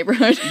shit in the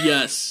neighborhood.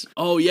 Yes.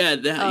 Oh, yeah.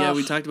 Yeah,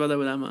 we talked about that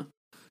with Emma.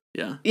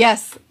 Yeah.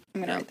 Yes.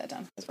 I'm going to write that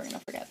down because we're going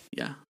to forget.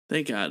 Yeah.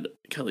 Thank God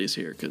Kelly's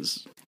here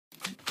because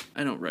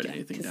I don't write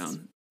anything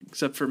down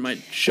except for my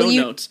show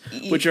notes,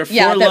 which are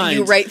 4 lines. That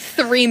you write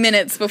 3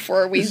 minutes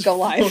before we go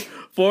live.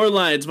 4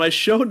 lines. My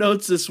show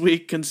notes this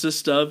week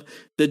consist of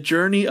the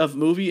journey of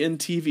movie and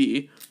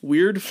TV,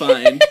 weird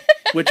find,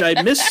 which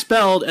I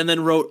misspelled and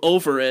then wrote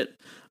over it,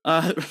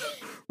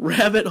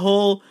 rabbit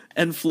hole,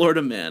 and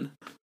Florida man.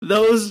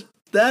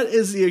 That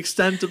is the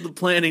extent of the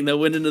planning that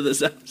went into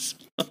this episode.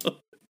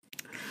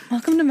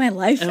 Welcome to my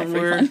life, and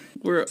everyone.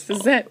 This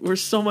is it. We're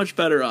so much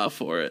better off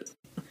for it.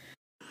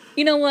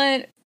 You know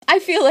what? I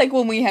feel like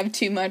when we have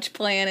too much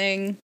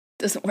planning, it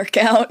doesn't work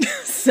out.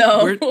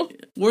 So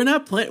we're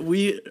not planning.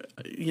 We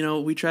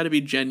try to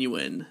be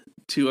genuine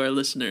to our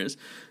listeners.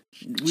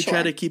 We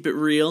try to keep it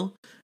real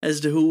as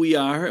to who we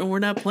are, and we're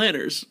not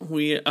planners.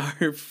 We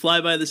are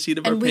fly by the seat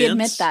of our pants. And we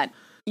admit that,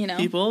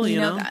 people, we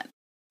know that.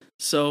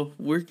 So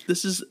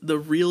this is the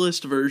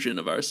realest version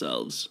of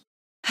ourselves.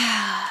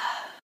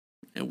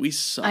 And we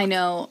suck. I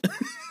know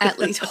at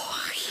least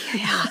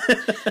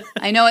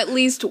I know at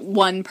least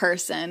one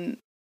person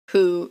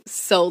who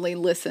solely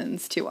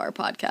listens to our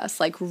podcast,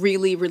 like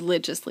really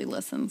religiously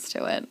listens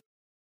to it.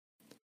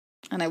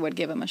 And I would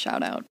give him a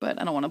shout out,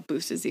 but I don't want to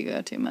boost his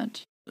ego too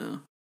much.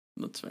 Oh,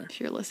 that's fair. If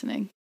you're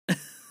listening.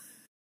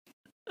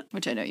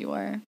 Which I know you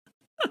are.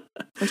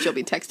 Which you'll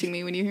be texting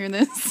me when you hear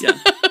this. Yeah.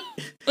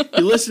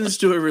 He listens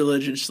to it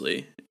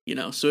religiously,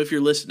 so if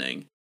you're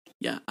listening,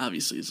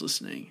 obviously he's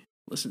listening.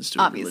 Listens to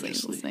it obviously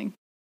religiously. He's listening.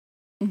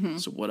 Mm-hmm.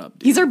 So what up,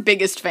 dude? He's our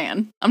biggest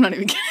fan. I'm not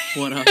even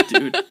kidding. What up,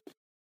 dude?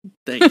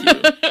 Thank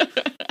you.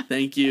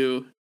 Thank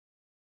you.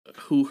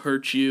 Who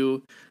hurt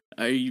you?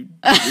 Are you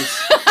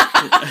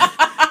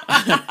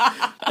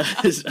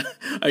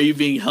are you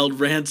being held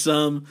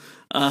ransom?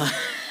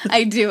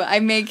 I do. I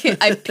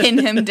pin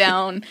him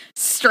down,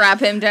 strap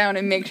him down,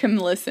 and make him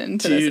listen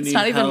to this. It's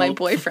not even my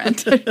boyfriend.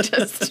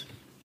 Just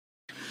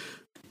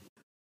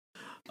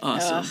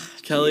awesome.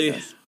 Kelly,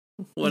 Jesus.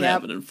 What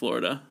happened in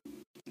Florida?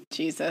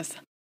 Jesus.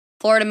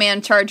 Florida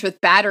man charged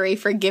with battery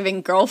for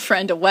giving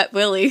girlfriend a wet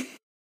willy.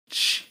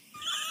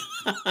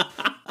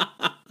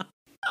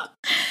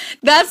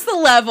 That's the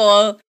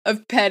level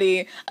of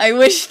petty I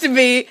wish to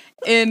be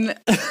in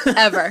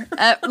ever.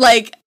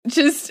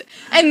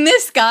 And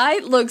this guy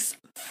looks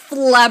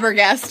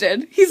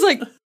flabbergasted. He's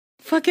like,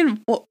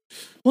 fucking,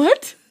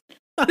 what?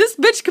 This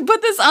bitch could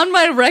put this on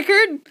my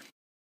record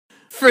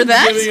for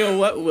that? Giving a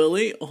wet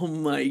willy? Oh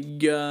my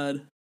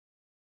God.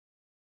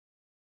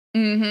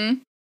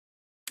 Mm-hmm.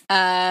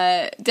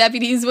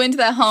 Deputies went to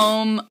the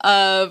home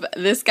of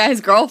this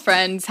guy's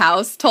girlfriend's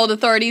house, told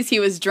authorities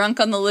he was drunk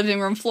on the living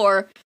room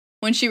floor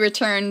when she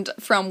returned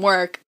from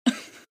work.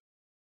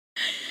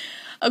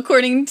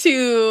 According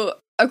to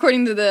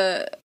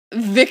the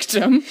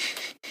victim,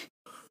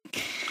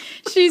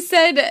 she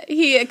said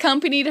he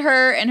accompanied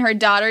her and her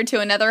daughter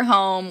to another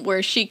home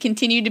where he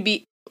continued to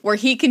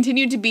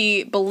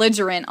be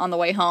belligerent on the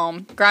way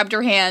home, grabbed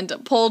her hand,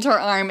 pulled her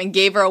arm, and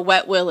gave her a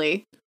wet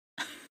willy.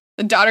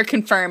 The daughter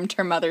confirmed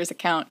her mother's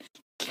account.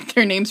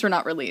 Their names were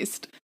not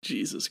released.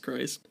 Jesus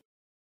Christ.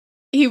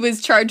 He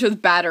was charged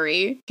with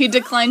battery. He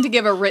declined to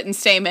give a written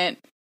statement,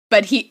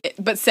 but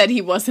said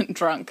he wasn't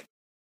drunk.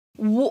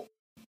 You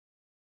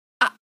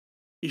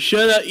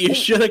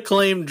should have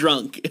claimed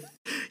drunk.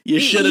 You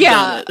should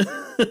have done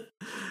it.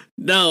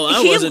 No,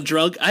 I wasn't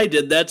drunk. I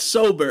did that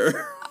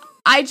sober.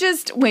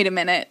 Wait a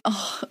minute.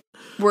 Oh,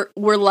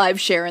 we're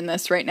live sharing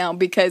this right now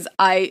because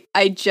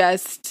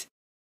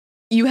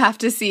you have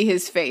to see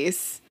his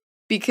face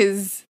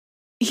because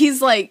he's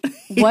like,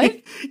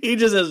 what? He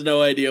just has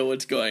no idea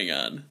what's going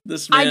on.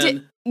 This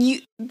man.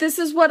 This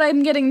is what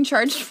I'm getting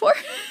charged for?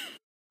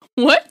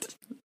 What?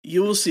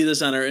 You will see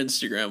this on our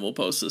Instagram. We'll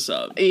post this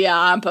up. Yeah,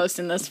 I'm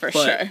posting this for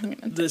sure.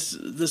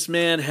 This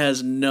man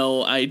has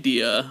no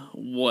idea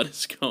what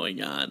is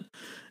going on.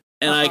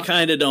 And I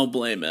kind of don't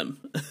blame him.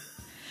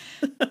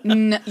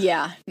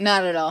 Yeah,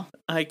 not at all.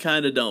 I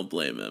kind of don't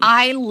blame him.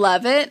 I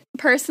love it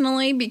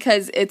personally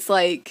because it's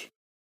like,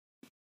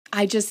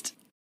 that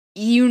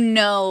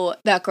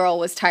girl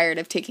was tired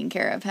of taking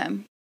care of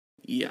him.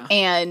 Yeah.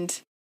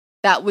 And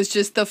that was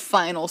just the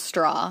final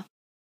straw.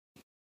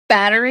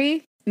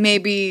 Battery,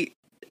 maybe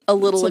a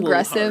little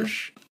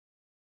aggressive.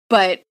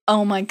 But,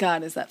 oh my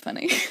God, is that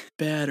funny?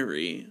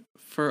 Battery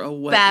for a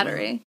wet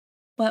Battery.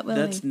 Wet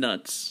Willy. That's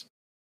nuts.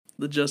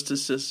 The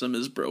justice system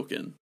is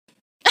broken.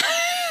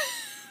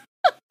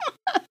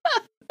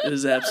 It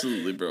is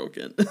absolutely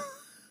broken.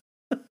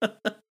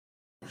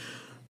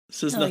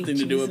 This has nothing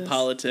to do with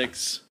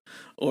politics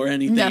or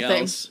anything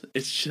else.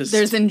 It's just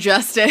there's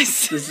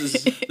injustice. This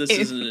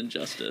is an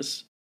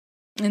injustice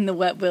in the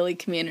Wet Willy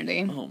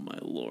community. Oh my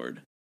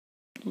Lord.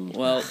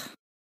 Well,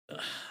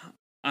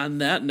 on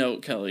that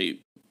note,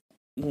 Kelly,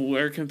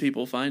 where can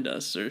people find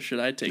us, or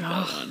should I take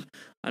that one?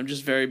 I'm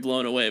just very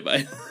blown away by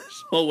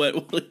this whole Wet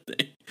Willy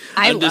thing.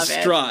 I'm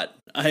distraught.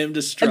 I am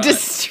distraught.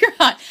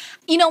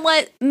 You know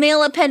what?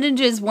 Male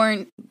appendages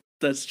weren't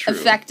That's true.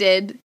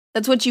 affected.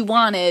 That's what you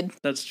wanted.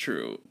 That's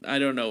true. I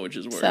don't know which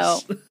is worse.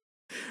 So.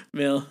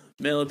 male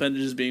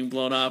appendages being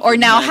blown off. Or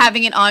now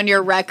having it on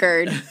your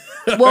record.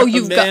 Whoa,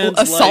 you've got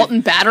assault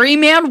and battery,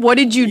 man? What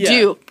did you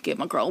do? Give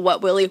my girl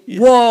Wet Willy. Yeah.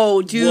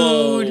 Whoa,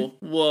 dude.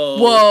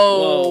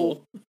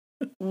 Whoa.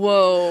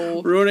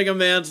 Whoa. Ruining a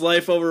man's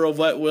life over a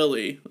Wet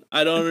Willy.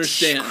 I don't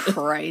understand.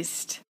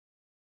 Christ.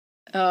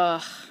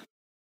 Ugh.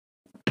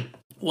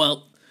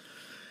 Well,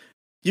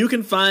 you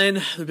can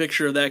find the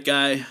picture of that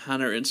guy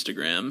on our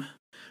Instagram,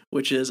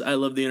 which is I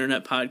Love the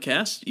Internet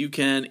Podcast. You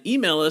can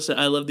email us at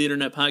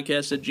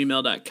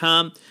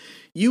ilovetheinternetpodcast@gmail.com.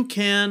 You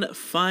can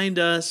find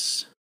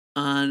us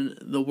on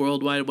the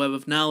World Wide Web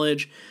of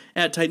Knowledge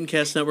at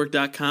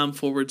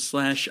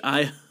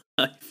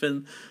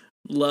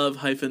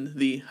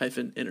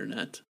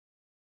titancastnetwork.com/I-love-the-internet.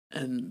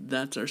 And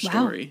that's our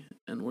story,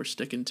 and we're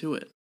sticking to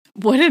it.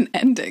 What an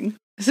ending.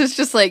 This is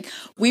just like,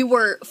 we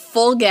were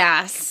full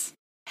gas,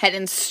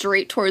 heading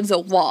straight towards a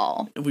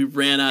wall. And we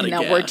ran out of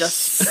gas. Now we're just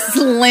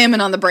slamming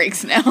on the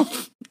brakes now.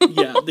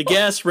 Yeah, the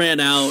gas ran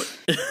out.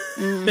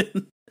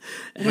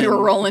 We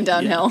were rolling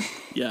downhill.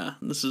 Yeah,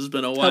 this has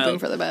been a while. Hoping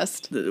for the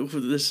best.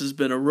 This has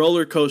been a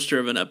roller coaster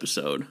of an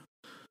episode.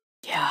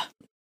 Yeah.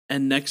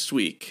 And next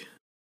week,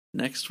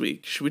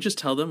 should we just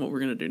tell them what we're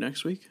going to do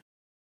next week?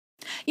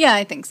 Yeah,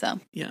 I think so.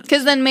 Yeah.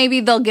 Because then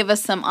maybe they'll give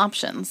us some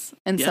options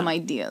and some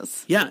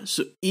ideas. Yeah,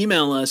 so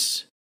email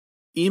us,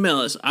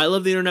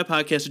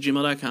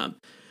 ilovetheinternetpodcast@gmail.com,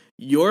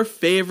 your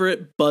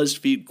favorite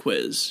BuzzFeed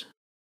quiz.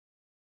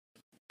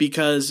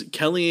 Because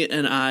Kelly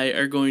and I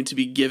are going to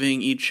be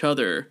giving each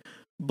other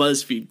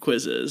BuzzFeed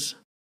quizzes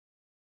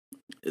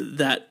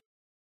that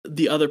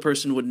the other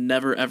person would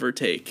never ever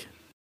take.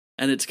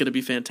 And it's going to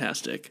be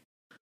fantastic.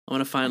 I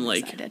want to find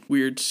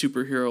weird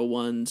superhero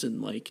ones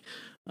and okay,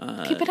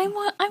 but I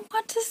want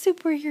the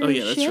superhero. Oh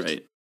yeah, that's shit.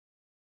 right.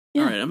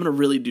 Yeah. All right, I'm going to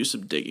really do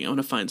some digging. I want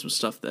to find some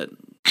stuff that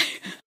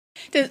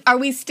Are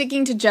we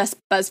sticking to just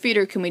BuzzFeed,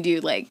 or can we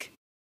do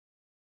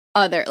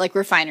other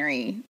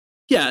refinery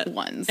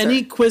ones?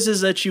 Any quizzes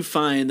that you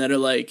find that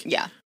are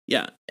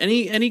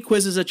any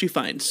quizzes that you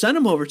find, send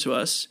them over to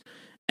us,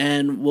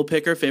 and we'll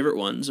pick our favorite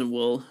ones and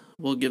we'll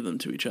give them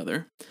to each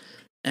other,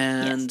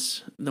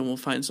 and then we'll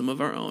find some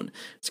of our own.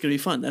 It's gonna be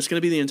fun. That's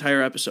gonna be the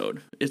entire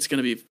episode. It's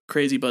gonna be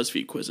crazy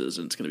BuzzFeed quizzes,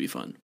 and it's gonna be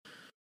fun.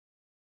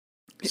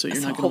 So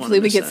you're not gonna hopefully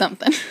we get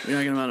something. You're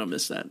not gonna want to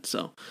miss that.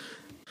 So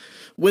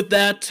with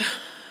that,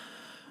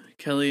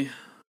 Kelly,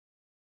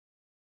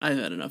 I've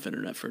had enough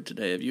internet for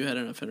today. Have you had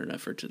enough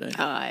internet for today?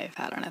 Oh, I've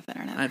had enough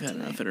internet. I've had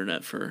enough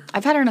internet for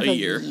I've had enough a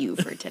year. Of you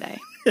for today.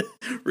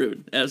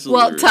 Rude, absolutely.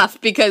 Well, rude.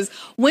 Tough, because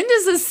when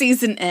does this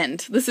season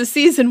end? This is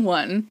season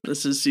 1.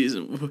 This is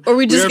season. Or are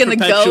we just gonna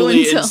go until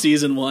in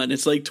season 1?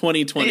 It's like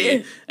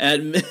 2020.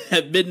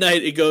 At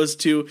midnight, it goes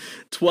to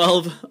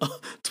 12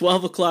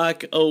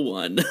 o'clock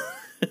 01.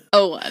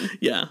 01.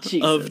 Yeah,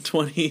 Jesus. Of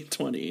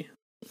 2020.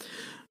 It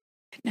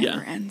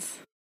never ends.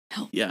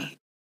 Help me.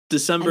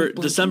 December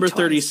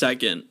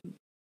 32nd.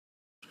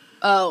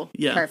 Oh,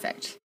 yeah.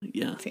 Perfect.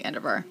 Yeah. It's the end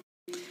of our...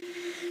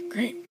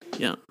 Great.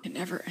 Yeah. It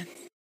never ends.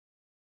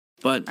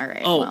 But, all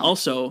right,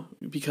 also,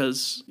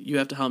 because you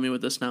have to help me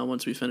with this now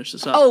once we finish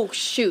this up. Oh,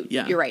 shoot.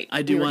 Yeah. You're right.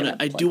 I do want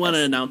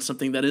to announce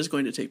something that is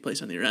going to take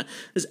place on the internet.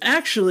 It's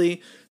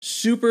actually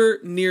super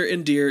near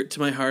and dear to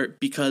my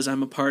heart because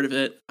I'm a part of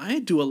it. I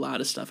do a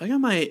lot of stuff. I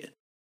got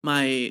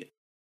my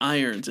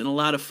irons in a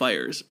lot of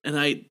fires, and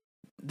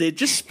they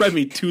just spread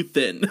me too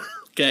thin.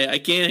 Okay, I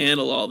can't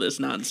handle all this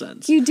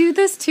nonsense. You do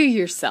this to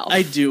yourself.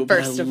 I do, but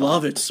I first of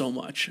love all. it so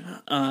much.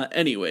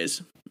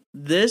 Anyways,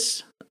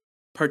 this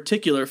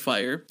particular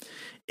fire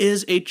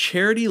is a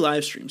charity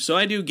live stream. So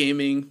I do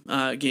game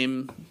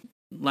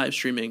live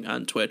streaming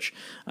on Twitch,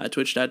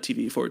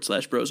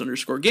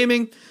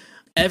 twitch.tv/bros_gaming.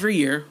 Every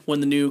year when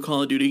the new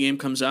Call of Duty game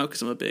comes out,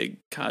 because I'm a big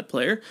COD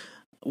player,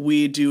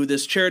 we do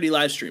this charity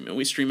live stream, and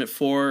we stream it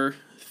for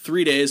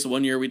 3 days. The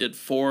one year we did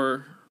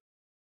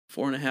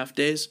 4.5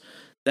 days.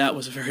 That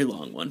was a very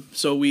long one.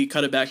 So we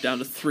cut it back down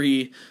to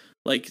 3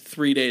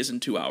 days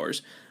and 2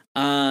 hours.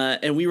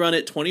 And we run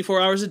it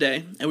 24 hours a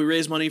day, and we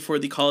raise money for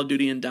the Call of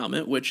Duty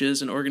Endowment, which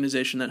is an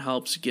organization that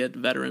helps get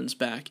veterans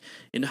back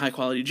into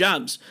high-quality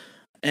jobs.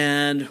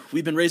 And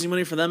we've been raising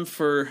money for them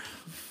for,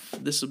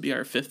 this will be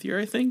our 5th year,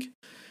 I think.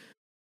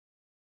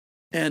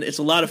 And it's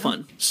a lot of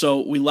fun. So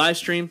we live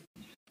stream,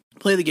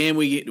 play the game,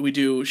 we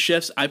do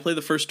shifts. I play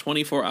the first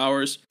 24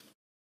 hours.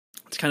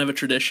 It's kind of a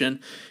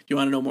tradition. If you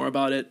want to know more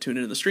about it, tune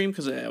into the stream,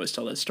 because I always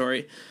tell that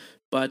story.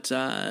 But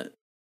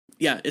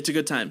yeah, it's a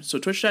good time. So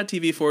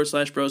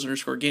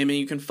twitch.tv/bros_gaming.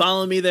 You can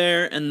follow me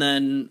there, and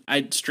then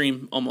I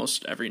stream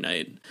almost every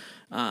night.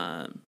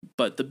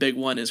 But the big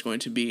one is going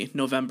to be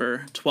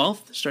November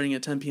 12th, starting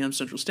at 10 p.m.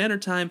 Central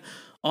Standard Time,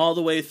 all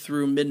the way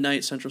through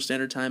midnight Central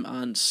Standard Time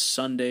on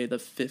Sunday the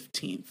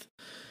 15th.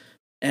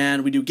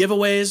 And we do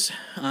giveaways.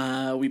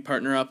 We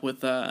partner up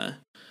with some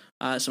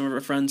of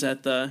our friends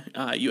at the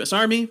U.S.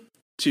 Army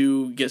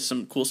to get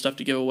some cool stuff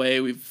to give away.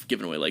 We've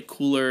given away like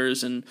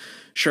coolers and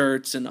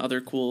shirts and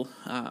other cool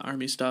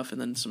Army stuff,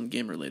 and then some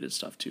game-related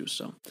stuff too.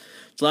 So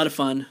it's a lot of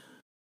fun.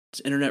 It's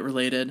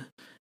internet-related,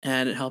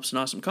 and it helps an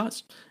awesome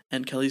cause.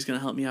 And Kelly's going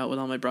to help me out with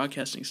all my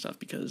broadcasting stuff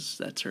because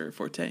that's her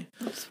forte.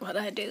 That's what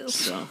I do.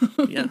 So,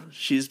 yeah,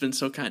 she's been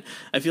so kind.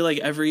 I feel like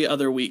every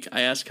other week I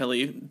ask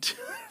Kelly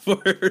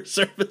for her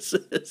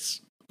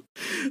services.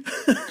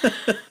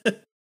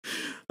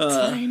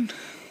 Fine.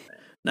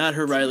 Not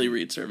her Riley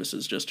Reid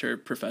services, just her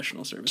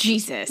professional services.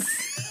 Jesus.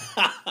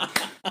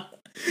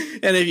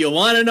 And if you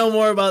want to know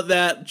more about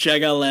that,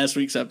 check out last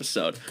week's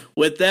episode.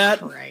 With that,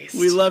 Christ.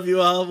 we love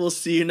you all. We'll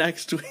see you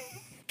next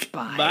week.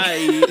 Bye.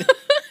 Bye.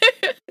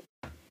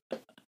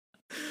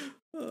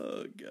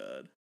 Oh,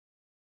 God.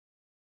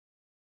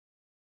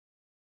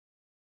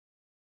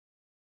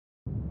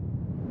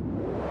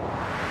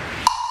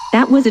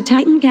 That was a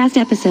Titancast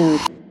episode.